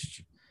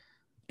finished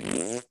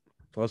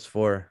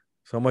 +4.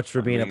 So much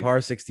for being a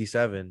par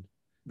 67.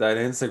 That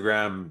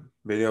Instagram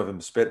video of him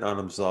spitting on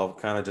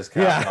himself kind of just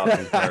capped off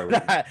entirely.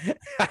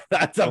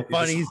 That's a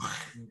funny.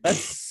 That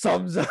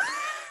sums up.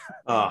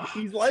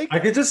 He's like,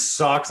 it just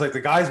sucks. Like,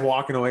 the guy's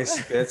walking away,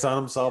 spits on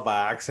himself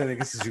by accident. It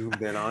gets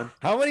zoomed in on.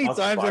 How many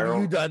times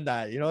have you done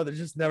that? You know, there's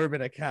just never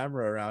been a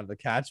camera around to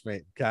catch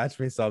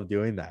myself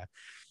doing that.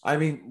 I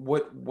mean,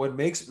 what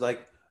makes,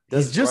 like,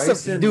 he's just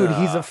Bryson, dude.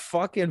 He's a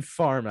fucking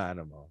farm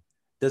animal.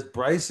 Does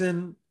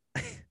Bryson?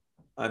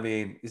 I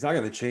mean, he's not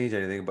going to change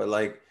anything, but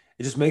like,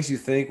 it just makes you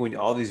think when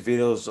all these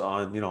videos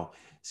on,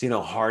 seeing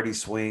how hard he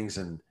swings,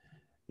 and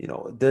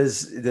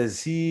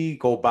does he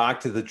go back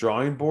to the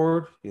drawing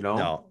board?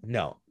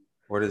 No.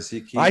 Or does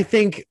he keep? I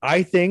think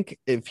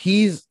if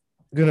he's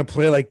gonna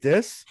play like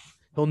this,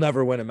 he'll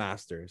never win a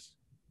Masters.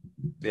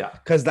 Yeah,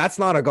 because that's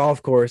not a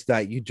golf course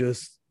that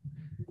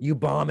you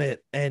bomb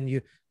it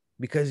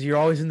because you're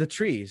always in the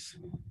trees.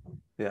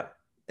 Yeah,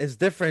 it's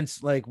different.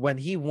 Like, when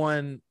he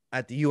won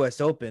at the U.S.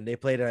 Open, they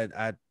played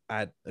at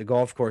a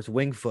golf course,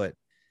 Winged Foot.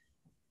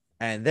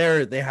 And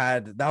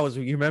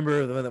you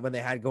remember when they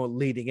had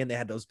leading in, they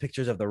had those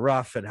pictures of the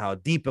rough and how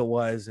deep it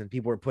was, and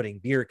people were putting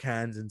beer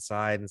cans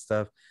inside and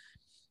stuff.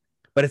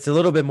 But it's a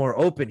little bit more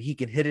open. He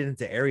can hit it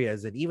into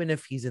areas, and even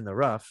if he's in the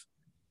rough,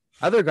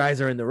 other guys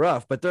are in the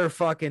rough, but they're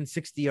fucking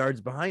 60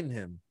 yards behind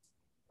him.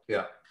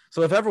 Yeah.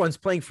 So if everyone's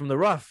playing from the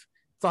rough,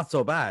 it's not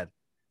so bad.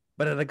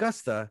 But at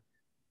Augusta,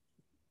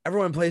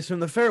 everyone plays from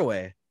the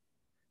fairway.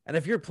 And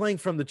if you're playing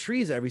from the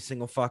trees every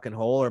single fucking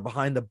hole, or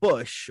behind the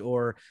bush,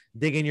 or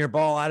digging your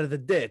ball out of the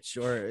ditch,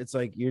 or it's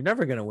like, you're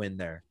never going to win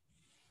there.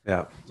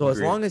 Yeah. So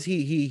as long as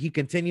he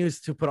continues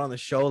to put on the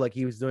show like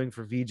he was doing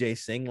for Vijay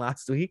Singh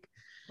last week.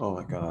 Oh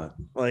my God.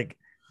 Like,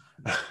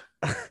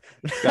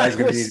 guy's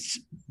going to need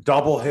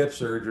double hip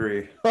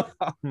surgery.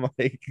 Oh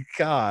my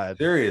God.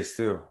 Serious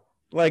too.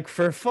 Like,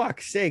 for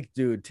fuck's sake,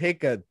 dude,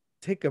 take a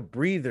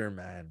breather,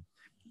 man.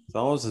 It's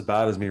almost as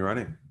bad as me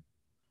running.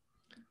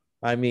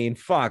 I mean,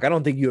 fuck, I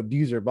don't think you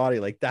abuse your body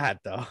like that,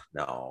 though.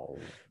 No.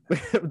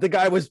 The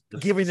guy was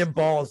giving him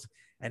balls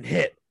and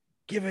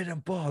giving him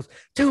balls.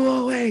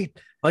 208.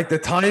 Like, the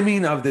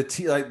timing of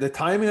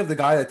the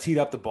guy that teed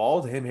up the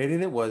ball to him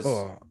hitting it was.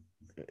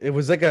 It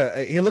was like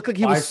he looked like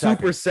he was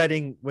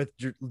supersetting with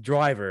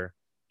driver.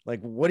 Like,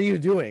 what are you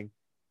doing?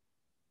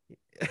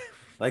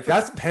 Like,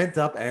 that's pent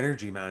up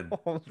energy, man.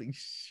 Holy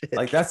shit.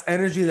 Like, that's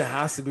energy that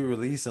has to be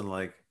released. And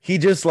like, he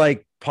just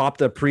like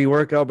popped a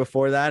pre-workout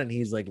before that, and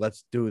he's like,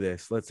 let's do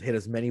this. Let's hit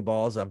as many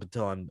balls up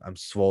until I'm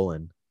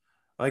swollen.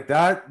 Like,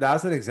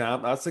 that's an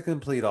example. That's the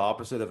complete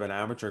opposite of an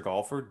amateur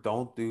golfer.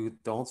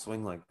 Don't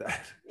swing like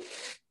that.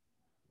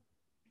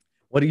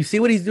 What do you see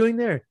what he's doing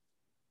there?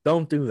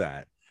 Don't do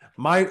that.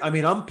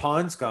 I'm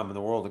pond scum in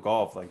the world of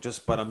golf.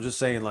 But I'm just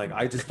saying, like,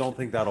 I just don't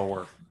think that'll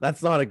work.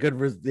 That's not a good.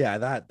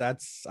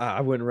 That's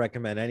I wouldn't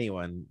recommend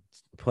anyone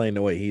playing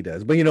the way he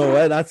does. But you know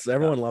what?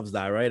 Everyone loves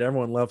that, right?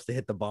 Everyone loves to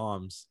hit the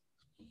bombs.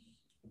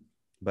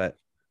 But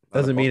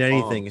doesn't mean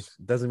anything. It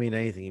doesn't mean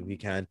anything if you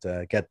can't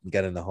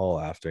get in the hole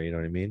after. You know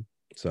what I mean?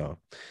 So,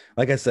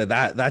 like I said,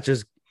 that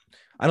just,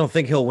 I don't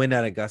think he'll win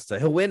at Augusta.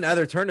 He'll win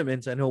other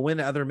tournaments and he'll win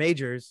other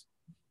majors.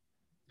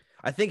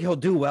 I think he'll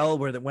do well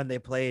when they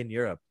play in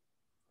Europe.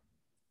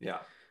 Yeah,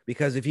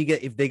 because he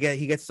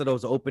gets to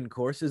those open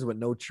courses with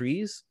no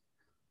trees,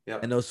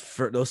 and those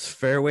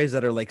fairways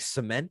that are like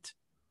cement,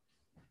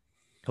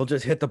 he'll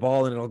just hit the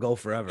ball and it'll go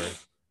forever.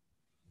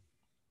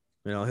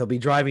 He'll be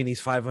driving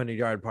these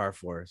 500-yard par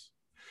fours.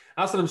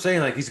 That's what I'm saying.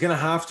 Like, he's gonna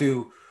have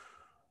to,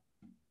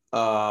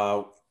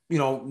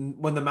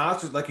 when the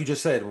Masters, like you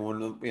just said,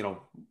 when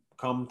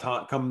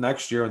come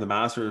next year when the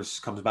Masters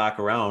comes back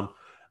around,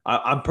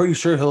 I'm pretty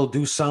sure he'll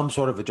do some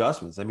sort of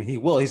adjustments. I mean, he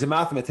will. He's a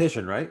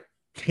mathematician, right?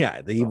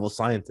 Yeah, the evil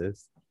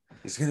scientist.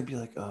 He's gonna be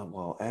like,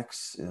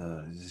 X.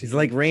 He's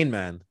like Rain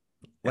Man,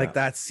 like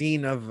that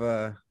scene of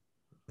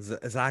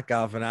Zach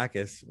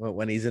Galifianakis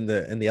when he's in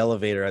the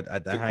elevator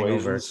at the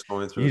Hangover.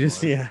 You just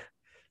see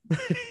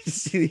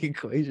the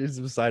equations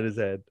beside his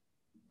head.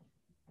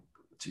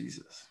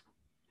 Jesus.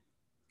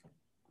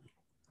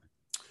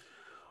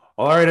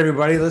 All right,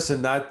 everybody.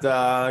 Listen, that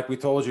like we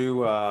told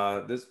you,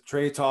 this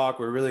trade talk,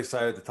 we're really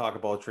excited to talk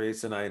about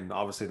trades tonight and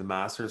obviously the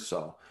Masters.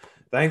 So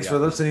thanks for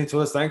listening to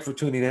us. Thanks for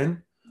tuning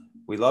in.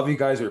 We love you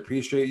guys. We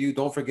appreciate you.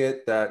 Don't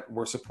forget that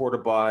we're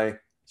supported by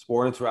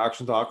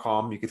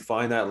sportinteraction.com. You can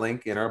find that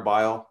link in our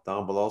bio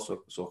down below.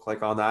 So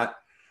click on that.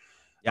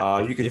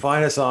 You can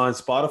find us on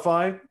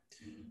Spotify.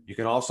 You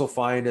can also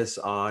find us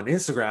on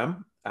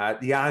Instagram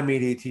at YA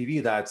Media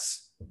TV.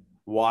 That's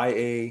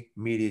YA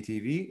Media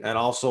TV, and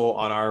also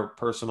on our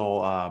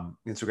personal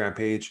Instagram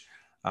page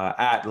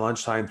at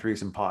Lunchtime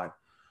Threesome Pod.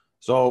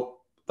 So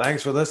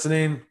thanks for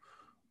listening.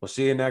 We'll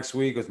see you next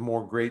week with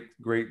more great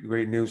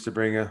news to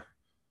bring you.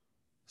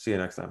 See you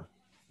next time.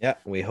 Yeah,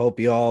 we hope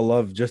you all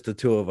love just the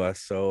two of us.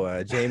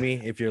 So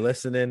Jamie, if you're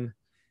listening,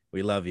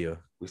 we love you.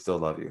 We still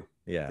love you.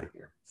 Yeah.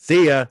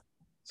 See ya.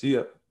 See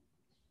ya.